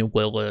watch it, me and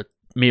Will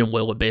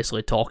are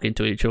basically talking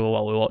to each other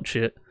while we watch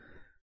it.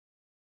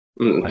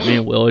 Like, me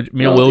and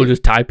Will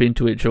just type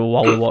into each other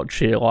while we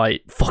watch it,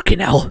 like, fucking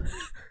hell.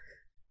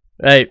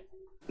 Right,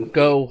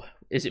 go.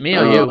 Is it me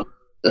or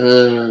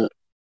you?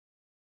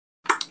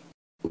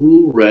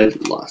 Who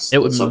read last? It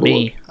was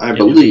me. I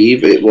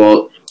believe it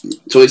was.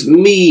 So it's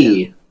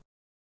me. Yeah.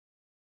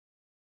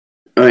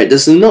 Alright, the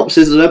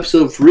synopsis of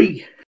episode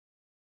 3.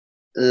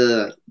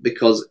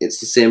 Because it's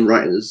the same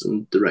writers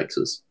and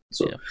directors.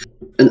 So,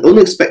 an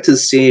unexpected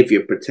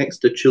savior protects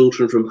the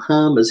children from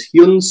harm as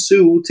Hyun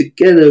Soo,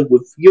 together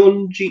with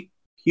Hyun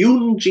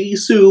Ji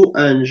Soo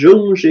and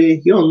Jung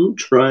Jae Hyun,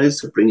 tries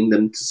to bring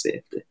them to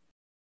safety.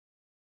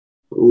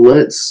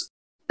 Let's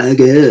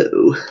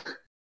go.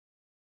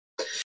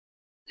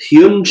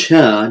 Hyun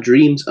Cha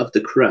dreams of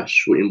the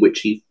crash in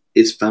which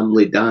his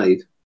family died.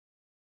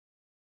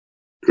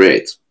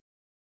 Great.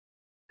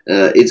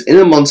 Its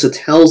inner monster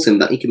tells him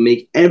that he can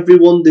make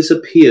everyone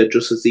disappear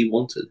just as he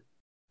wanted.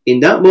 In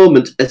that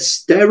moment, a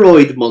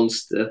steroid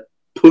monster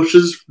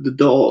pushes the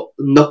door,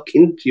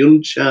 knocking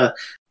Hyun Cha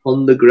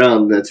on the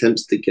ground and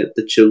attempts to get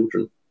the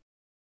children.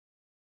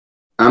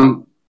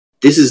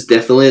 This is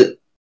definitely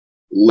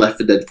Left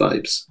 4 Dead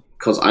vibes,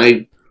 because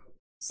I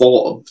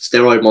thought of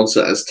steroid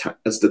monster as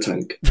the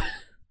tank.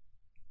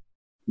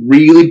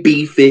 Really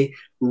beefy,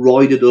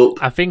 roided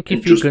up. I think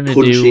if you're going to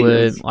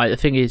do... the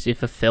thing is,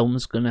 if a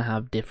film's going to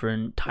have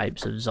different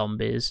types of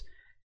zombies,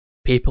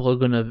 people are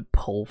going to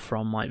pull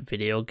from, like,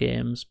 video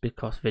games,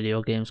 because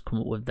video games come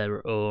up with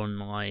their own,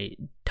 like,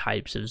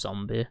 types of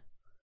zombie.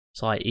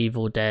 It's like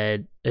Evil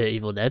Dead, what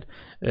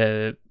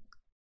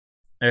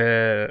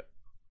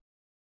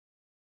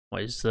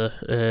is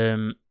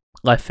the,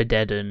 Left 4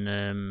 Dead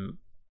and,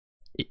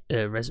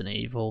 Resident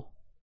Evil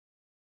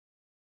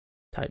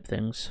type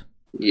things.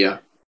 Yeah.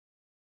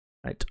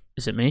 Right,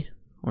 is it me?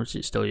 Or is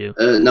it still you?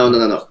 No.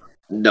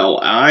 No,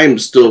 I'm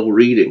still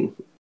reading.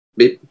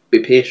 Be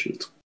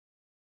patient.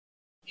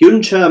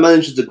 Hyun Cha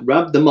manages to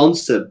grab the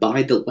monster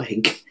by the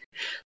leg,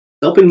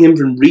 stopping him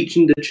from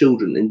reaching the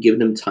children and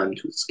giving him time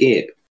to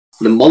escape.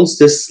 The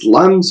monster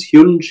slams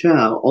Hyun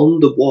Cha on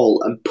the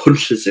wall and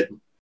punches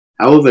him.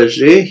 However,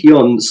 Jae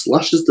Hyun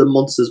slashes the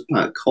monster's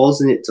back,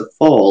 causing it to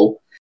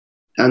fall,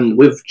 and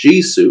with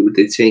Jisoo,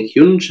 they take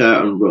Hyun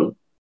Cha and run.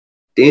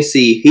 They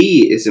see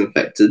he is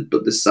infected,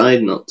 but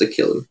decide not to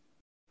kill him.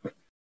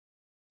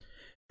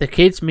 The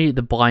kids meet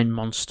the blind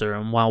monster,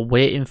 and while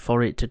waiting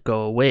for it to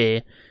go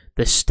away,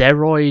 the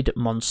steroid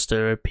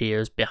monster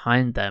appears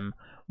behind them,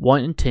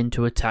 wanting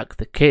to attack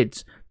the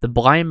kids. The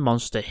blind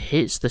monster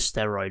hits the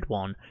steroid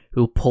one,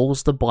 who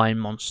pulls the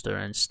blind monster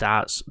and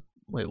starts...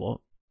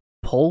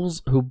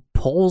 pulls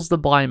the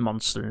blind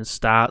monster and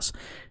starts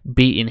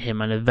beating him,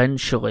 and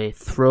eventually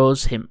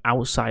throws him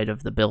outside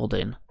of the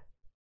building.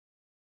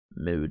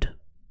 Mood.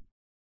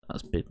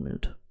 That's big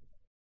mood.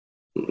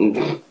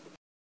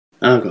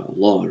 I've got a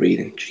lot of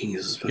reading.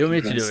 Jesus. You want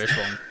me to do this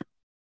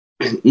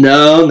one?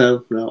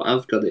 No,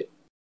 I've got it.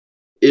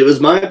 It was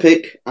my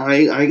pick.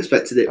 I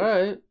expected it.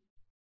 Alright.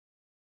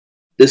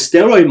 The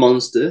steroid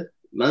monster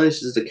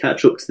manages to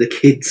catch up to the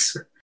kids.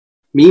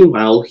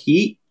 Meanwhile,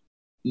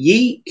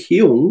 Yi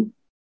Kyung,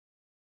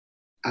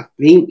 I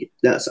think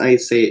that's how you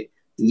say it,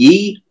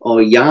 Yi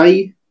or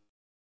Yai,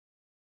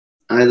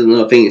 I don't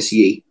know, I think it's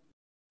Yi,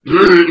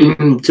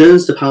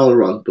 turns the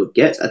power on, but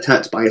gets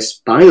attacked by a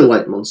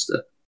spider-like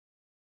monster.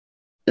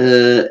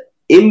 Im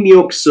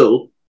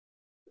Myuk-soo,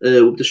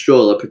 with the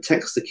stroller,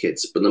 protects the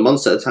kids, but the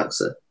monster attacks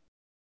her.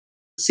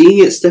 Seeing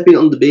it stepping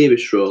on the baby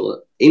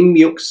stroller, Im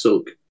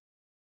Myuk-soo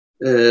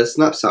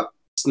snaps out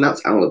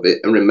of it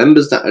and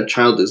remembers that her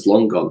child is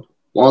long gone.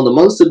 While the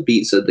monster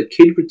beats her, the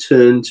kid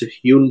returns to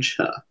Hyun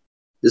Cha.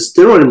 The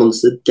steroid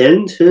monster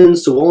then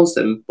turns towards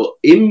them, but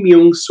Im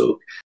Myung-suk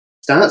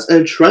starts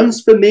a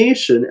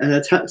transformation and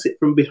attacks it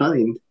from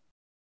behind.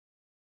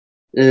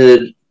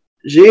 Jae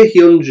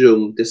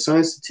Hyun-jung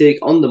decides to take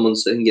on the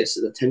monster and gets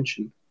its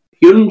attention.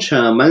 Hyun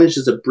Cha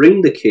manages to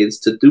bring the kids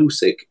to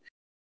Dusik,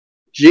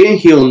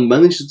 Jae-hyun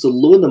manages to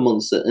lure the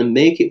monster and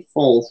make it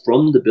fall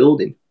from the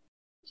building.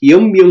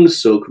 Hyun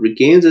Myung-suk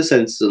regains her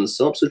senses and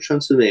stops the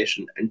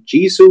transformation, and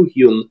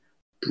Ji-soo-hyun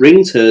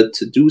brings her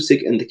to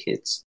Do-sik and the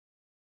kids.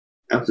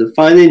 After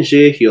finding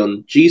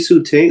Jae-hyun,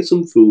 Jisoo takes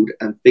some food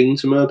and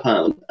things from her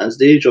apartment as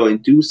they join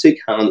Do-sik,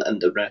 Han,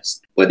 and the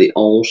rest, where they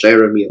all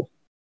share a meal.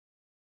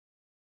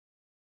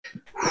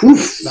 Whew.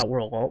 That were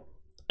a lot.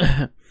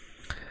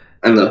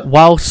 And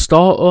While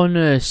store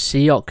owner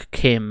Seok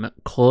Kim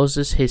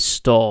closes his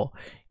store,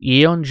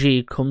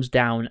 Yeon-ji comes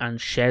down and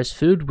shares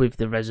food with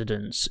the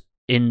residents.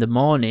 In the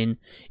morning,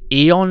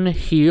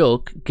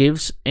 Eon-hyuk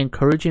gives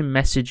encouraging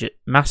message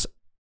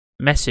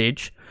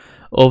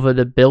over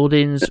the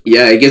building's...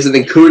 Yeah, it gives an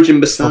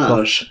encouraging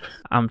massage.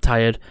 I'm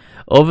tired.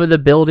 Over the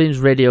building's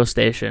radio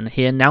station,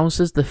 he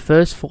announces the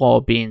first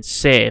floor being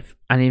safe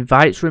and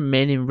invites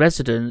remaining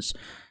residents,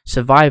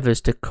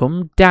 survivors, to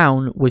come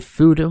down with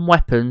food and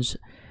weapons.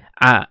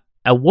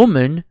 A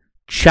woman,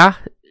 Cha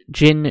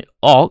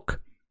Jin-ok,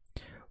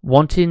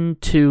 wanting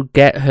to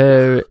get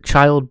her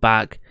child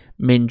back,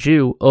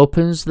 Min-ju,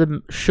 opens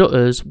the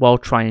shutters while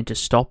trying to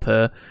stop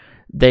her.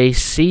 They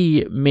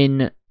see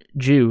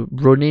Min-ju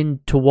running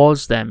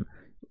towards them.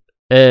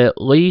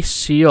 Lee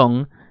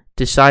Seung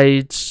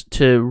decides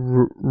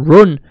to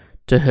run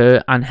to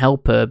her and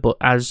help her, but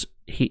as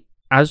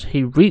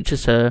he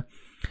reaches her,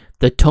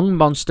 the tongue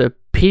monster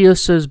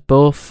pierces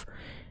both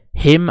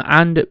him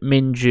and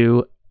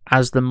Min-ju.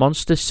 As the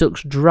monster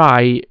sucks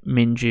dry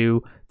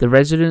Min-ju, the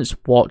residents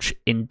watch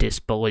in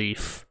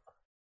disbelief.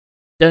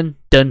 Dun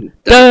dun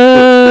dun!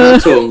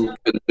 That tongue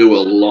can do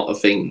a lot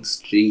of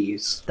things.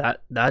 Jeez.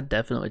 That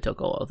definitely took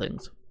a lot of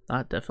things.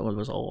 That definitely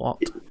was a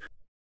lot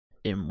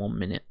in 1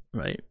 minute,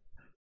 right?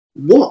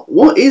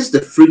 What is the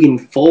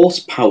friggin' force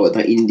power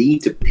that you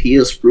need to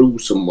pierce through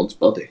someone's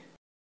body?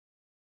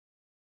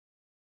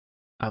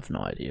 I have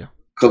no idea.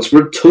 Because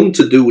for a tongue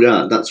to do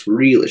that, that's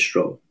really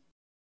strong.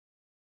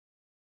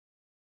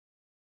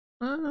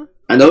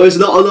 I know it's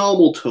not a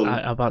normal tongue.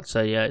 I'm about to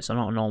say, yeah, it's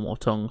not a normal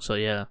tongue, so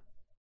yeah.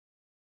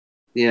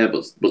 Yeah,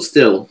 but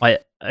still.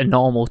 Like, a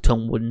normal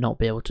tongue would not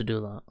be able to do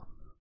that.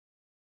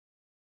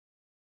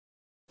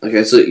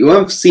 Okay, so you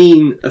have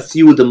seen a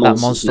few of the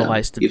monsters. That monster now.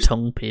 likes to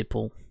tongue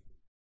people.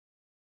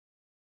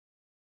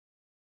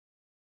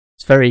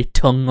 It's very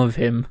tongue of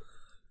him.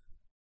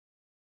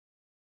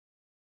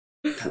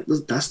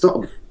 That's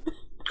not a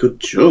good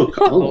joke.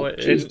 Oh, it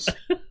is.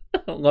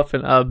 I'm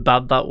laughing at how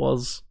bad that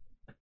was.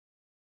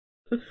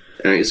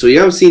 Alright, so you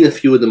have seen a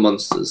few of the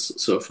monsters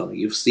so far.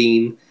 You've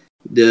seen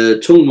the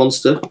tongue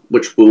monster,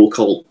 which we will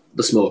call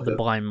the smoker. The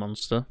blind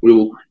monster. We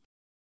will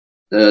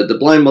the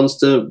blind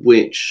monster,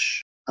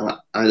 which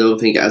I don't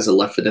think has a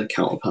Left 4 Dead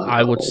counterpart.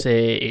 I would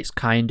say it's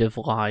kind of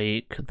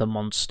like the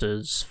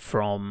monsters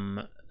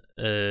from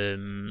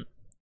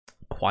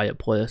Quiet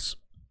Place.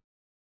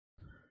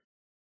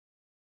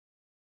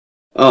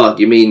 Oh,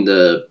 you mean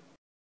the...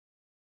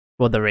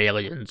 Well, they're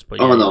aliens, but...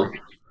 Oh, yeah. no.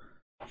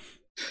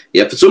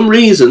 Yeah, for some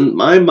reason,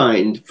 my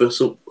mind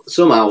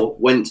somehow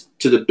went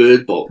to the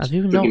Bird Box. Have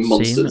you not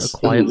seen A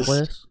Quiet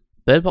Place?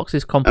 Bird Box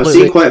is completely... I've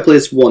seen Quiet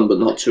Place 1, but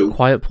not 2.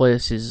 Quiet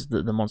Place is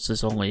that the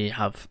monsters only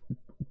have...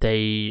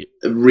 a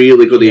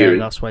really good hearing.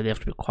 That's why they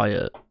have to be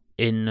quiet.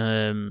 In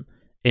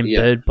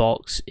Bird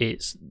Box,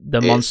 it's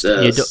the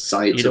monster.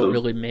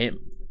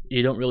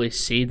 You don't really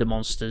see the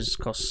monsters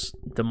because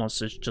the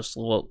monsters just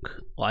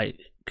look like,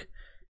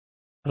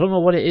 I don't know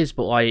what it is,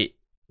 but like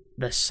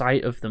the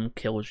sight of them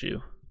kills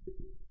you.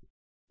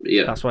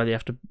 Yeah, that's why they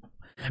have to.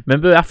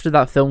 Remember after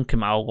that film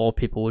came out, a lot of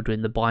people were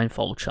doing the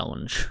blindfold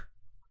challenge.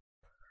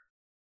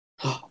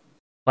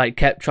 Like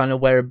kept trying to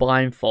wear a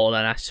blindfold,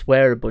 and I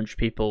swear a bunch of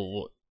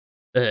people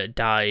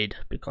died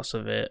because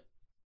of it.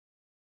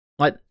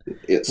 Like,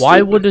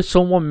 why would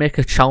someone make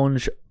a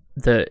challenge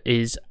that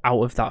is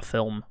out of that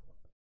film?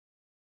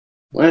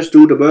 Let's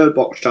do the Bird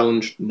Box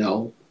challenge.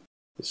 No,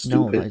 it's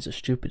stupid. No, that is a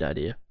stupid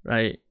idea,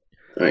 right?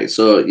 Right,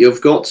 so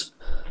you've got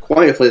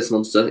Quiet Place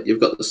monster,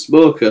 you've got the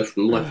smoker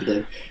from Left 4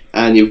 Dead,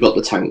 and you've got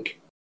the tank.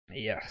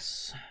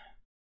 Yes.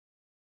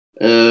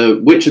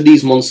 Which of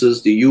these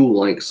monsters do you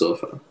like so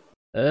far?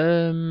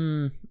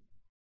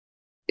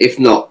 If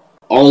not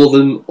all of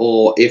them,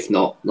 or if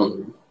not none of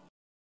them.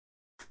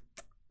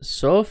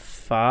 So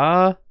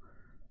far,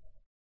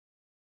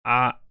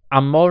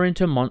 I'm more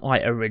into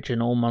like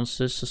original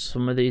monsters. So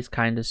some of these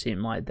kind of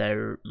seem like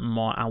they're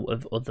more out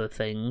of other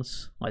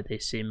things. Like they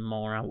seem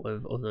more out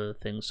of other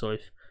things. So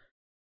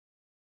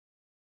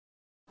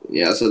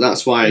so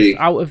that's why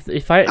I was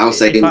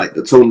saying like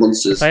the tongue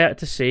monsters. If I had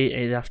to say,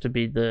 it'd have to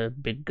be the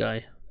big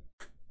guy.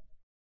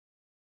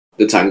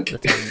 The tank. The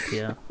tank,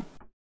 yeah.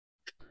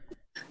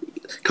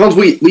 Because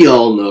we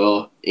all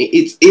know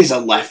it is a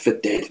Left 4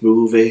 Dead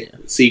movie,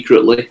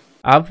 secretly.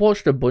 I've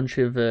watched a bunch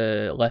of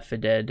Left 4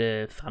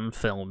 Dead fan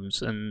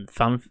films, and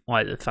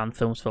the fan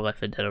films for Left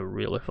 4 Dead are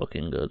really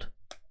fucking good.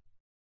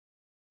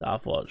 That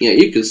I've watched. Yeah,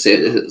 you could say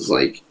it's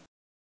like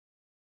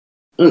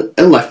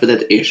a Left 4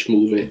 Dead-ish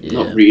movie.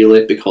 Yeah. Not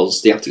really,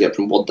 because they have to get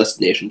from one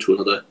destination to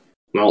another.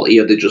 Well,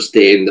 here they just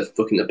stay in the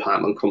fucking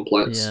apartment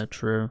complex. Yeah,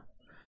 true.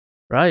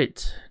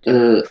 Right.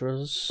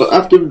 But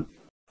after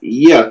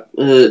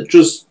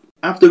just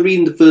after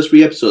reading the first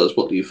 3 episodes,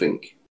 what do you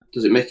think?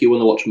 Does it make you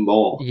want to watch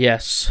more?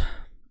 Yes,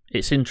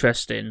 it's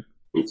interesting.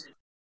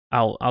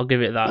 I'll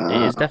give it that.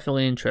 It is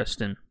definitely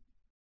interesting.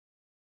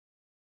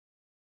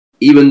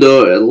 Even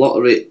though a lot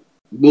of it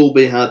will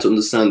be hard to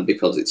understand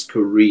because it's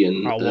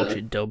Korean. I'll watch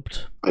it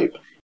dubbed. Type.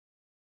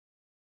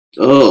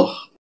 Oh,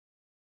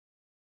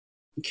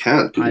 you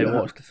can't do that. I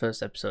watched the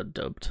first episode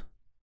dubbed.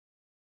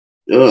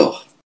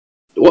 Oh,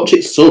 watch it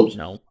subbed.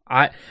 No,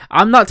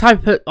 I'm that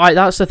type of like.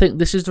 That's the thing.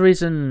 This is the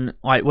reason.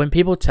 Like when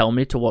people tell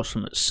me to watch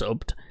something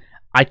subbed,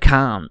 I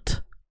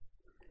can't.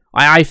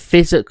 I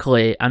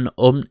physically am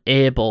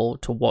unable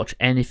to watch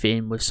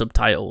anything with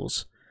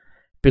subtitles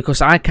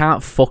because I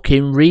can't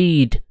fucking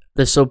read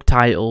the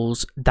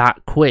subtitles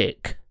that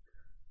quick.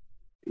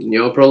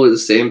 You're probably the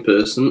same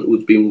person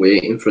who's been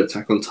waiting for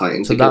Attack on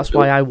Titan. So that's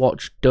why I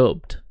watch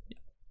dubbed.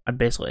 I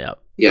basically have.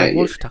 Yeah, I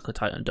watched Attack on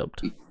Titan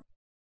dubbed.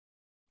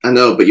 I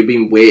know, but you've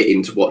been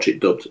waiting to watch it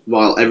dubbed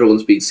while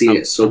everyone's been seeing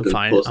it subbed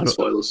and posting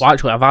spoilers. Well,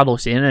 actually, I've hardly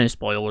seen any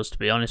spoilers, to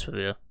be honest with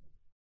you,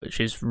 which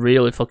is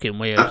really fucking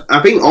weird.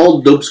 I think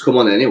all dubs come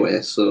on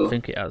anyway, so... I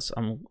think it has.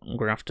 I'm going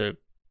to have to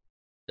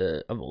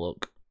have a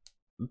look.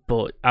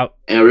 But...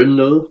 Eren,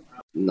 though?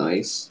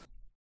 Nice.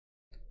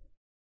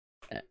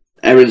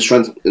 Eren's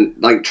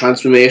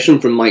transformation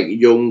from, like,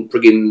 young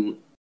friggin'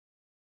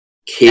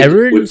 kid.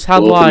 Eren's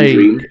had, like...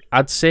 Dream.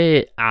 I'd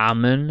say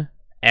Armin,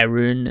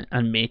 Eren,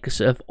 and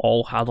Mikasa have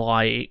all had,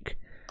 like,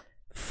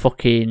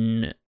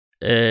 fucking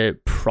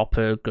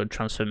proper good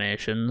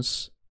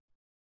transformations.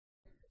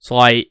 So,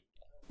 like...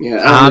 Yeah,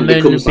 Armin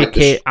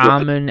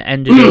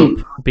ended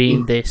up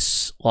being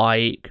this,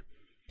 like...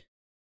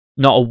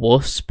 Not a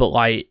wuss, but,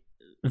 like,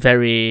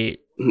 very...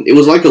 It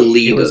was like a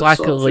leader. It was like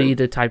a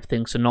leader type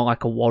thing, so not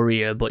like a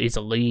warrior, but he's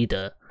a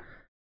leader.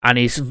 And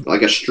he's...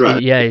 Like a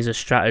strategist. Yeah, he's a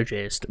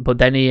strategist. But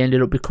then he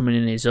ended up becoming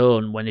in his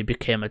own when he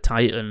became a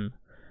Titan.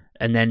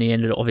 And then he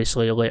ended up,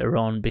 obviously, later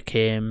on,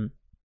 became...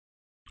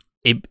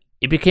 He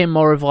became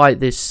more of like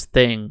this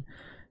thing.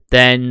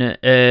 Then,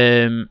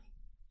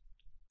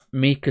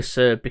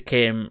 Mikasa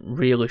became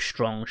really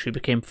strong. She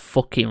became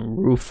fucking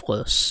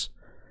ruthless.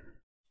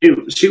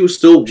 She was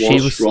still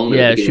strong.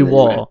 Yeah, she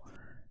was.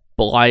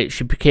 But like,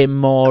 she became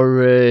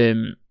more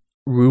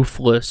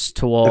ruthless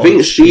towards. I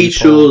think she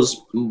shows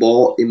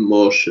more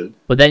emotion.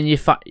 But then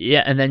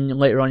and then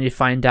later on you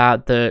find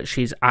out that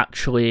she's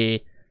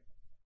actually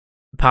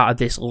part of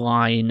this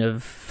line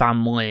of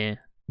family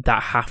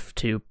that have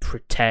to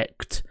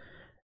protect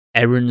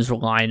Eren's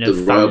line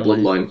of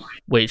family,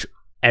 which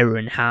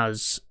Eren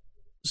has.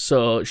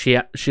 So she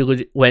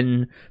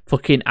when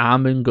fucking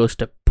Armin goes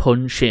to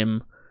punch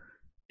him,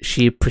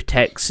 she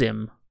protects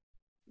him.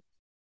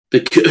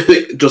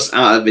 Just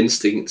out of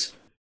instinct.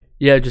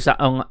 Yeah, just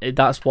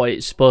that's what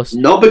it's supposed to...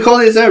 Not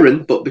because it's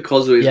Eren, but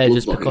because of his blood. Yeah,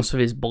 just because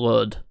of his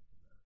blood.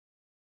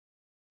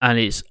 And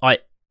it's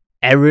like...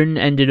 Eren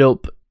ended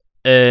up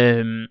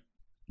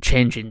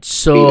changing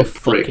so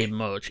fucking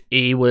much.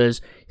 He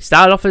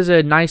started off as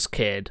a nice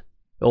kid,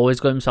 always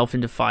got himself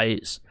into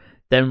fights,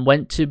 then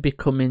went to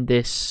becoming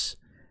this...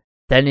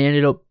 Then he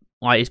ended up...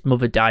 Like, his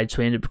mother died,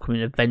 so he ended up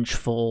becoming a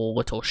vengeful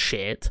little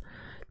shit.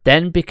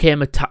 Then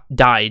became a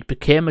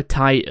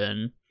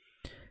Titan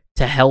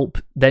to help.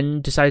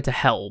 Then decided to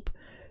help.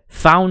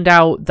 Found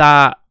out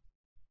that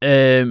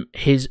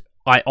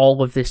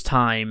all of this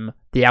time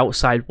the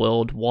outside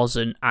world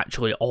wasn't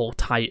actually all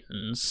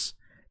Titans.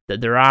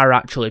 That there are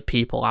actually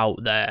people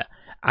out there,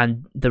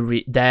 and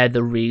they're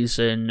the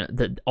reason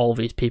that all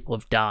these people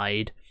have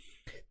died.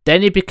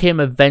 Then he became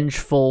a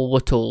vengeful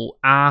little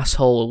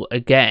asshole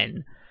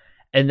again,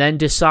 and then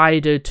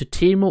decided to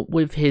team up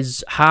with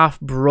his half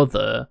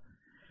brother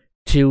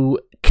to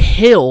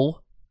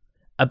kill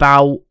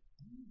about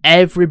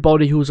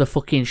everybody who's a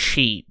fucking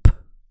sheep.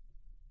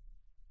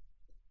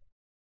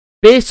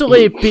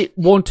 Basically,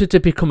 wanted to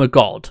become a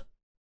god.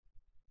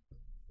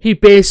 He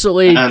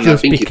basically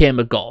just became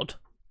a god.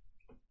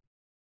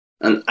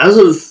 And as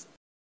of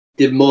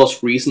the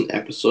most recent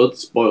episode,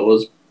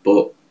 spoilers,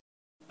 but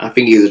I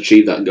think he's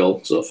achieved that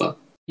goal so far.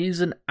 He's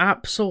an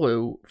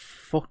absolute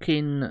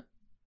fucking...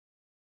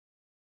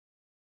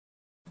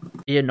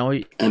 A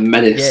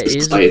menace to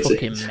society. He's a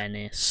fucking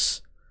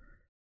menace.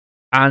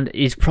 And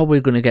he's probably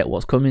going to get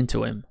what's coming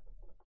to him.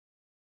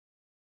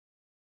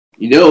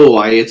 You know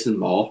why it's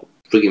more?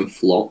 Friggin'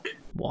 Flock.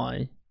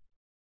 Why?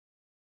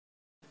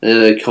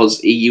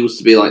 Because he used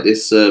to be like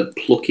this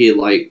plucky,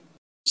 like,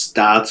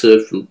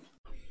 starter from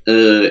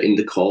in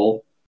the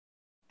core.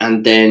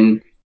 And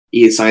then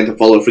he decided to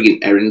follow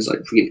friggin' Eren's, like,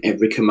 friggin'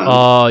 every command.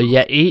 Oh,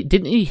 yeah.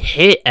 Didn't he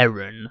hate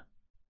Eren?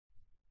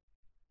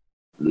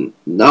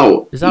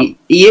 No, he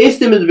aced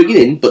him at the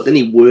beginning, but then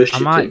he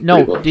worshipped him.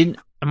 No,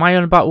 am I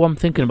on about what I'm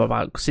thinking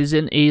about? Because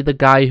isn't he the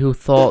guy who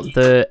thought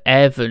that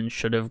Evan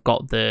should have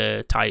got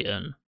the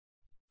Titan?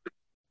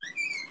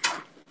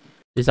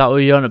 Is that what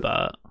you're on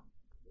about?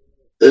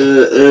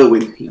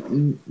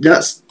 Erwin.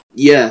 That's...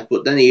 Yeah,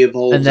 but then he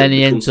evolves and then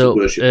he ends up...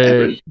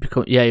 Eren.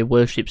 he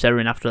worships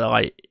Eren after that.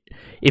 Like,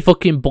 He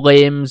fucking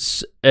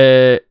blames.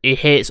 He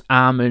hates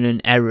Armin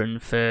and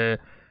Eren for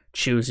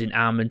choosing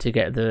Armin to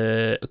get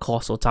the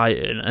Colossal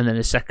Titan, and then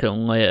a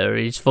second later,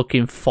 he's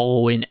fucking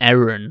following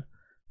Eren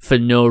for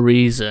no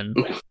reason.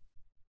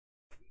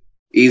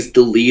 He's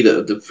the leader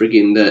of the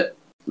friggin'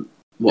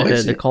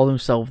 They call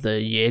themselves the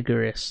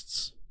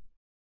Jaegerists.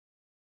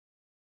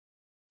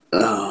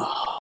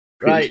 Oh,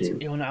 right,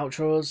 you want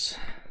outros?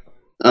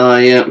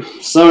 Yeah.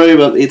 Sorry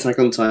about the Attack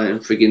on Titan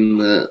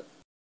friggin'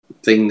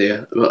 thing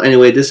there. But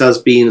anyway, this has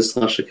been the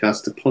Slasher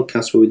Cast, the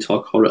podcast where we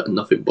talk horror and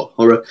nothing but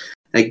horror.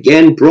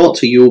 Again, brought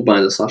to you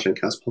by the Slash and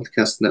Cast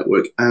Podcast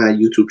Network and our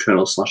YouTube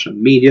channel, Slash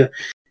and Media.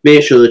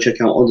 Make sure to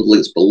check out all the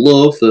links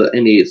below for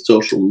any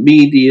social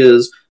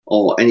medias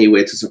or any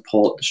way to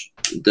support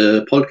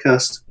the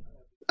podcast.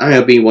 I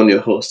have been one of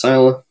your hosts,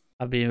 Tyler.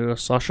 I've been your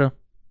Slasher.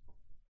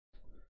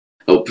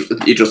 Oh,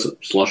 you're just a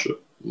Slasher.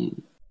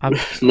 I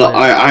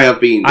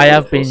have been. I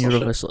have been your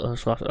other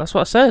Slasher. That's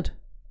what I said.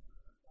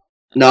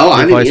 No,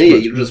 I didn't hear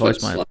you. You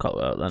just might have cut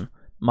out then.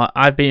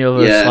 I've been your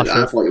other Slasher.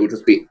 I thought you would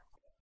just be.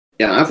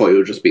 Yeah, I thought you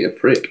were just being a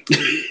prick.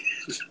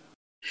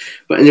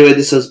 But anyway,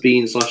 this has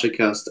been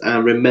Slashercast,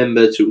 and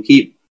remember to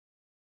keep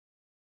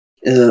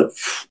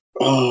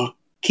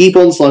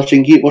on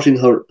slashing, keep watching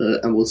horror,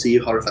 and we'll see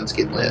you horror fans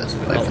again later.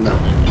 Bye for now.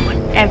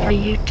 Whatever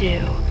you do,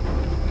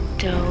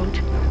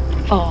 don't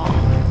fall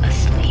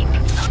asleep.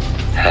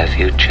 Have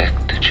you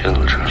checked the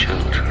children?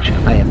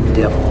 I am the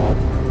devil,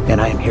 and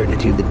I am here to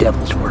do the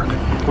devil's work.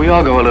 We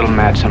all go a little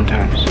mad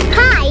sometimes.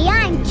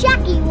 Hi, I'm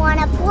Chucky.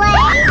 Wanna play?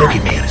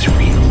 Boogeyman is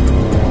real,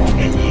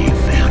 and you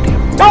found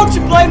him. Don't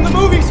you blame the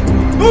movies!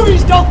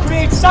 Movies don't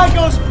create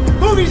psychos!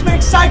 Movies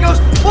make psychos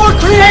more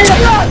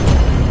creative!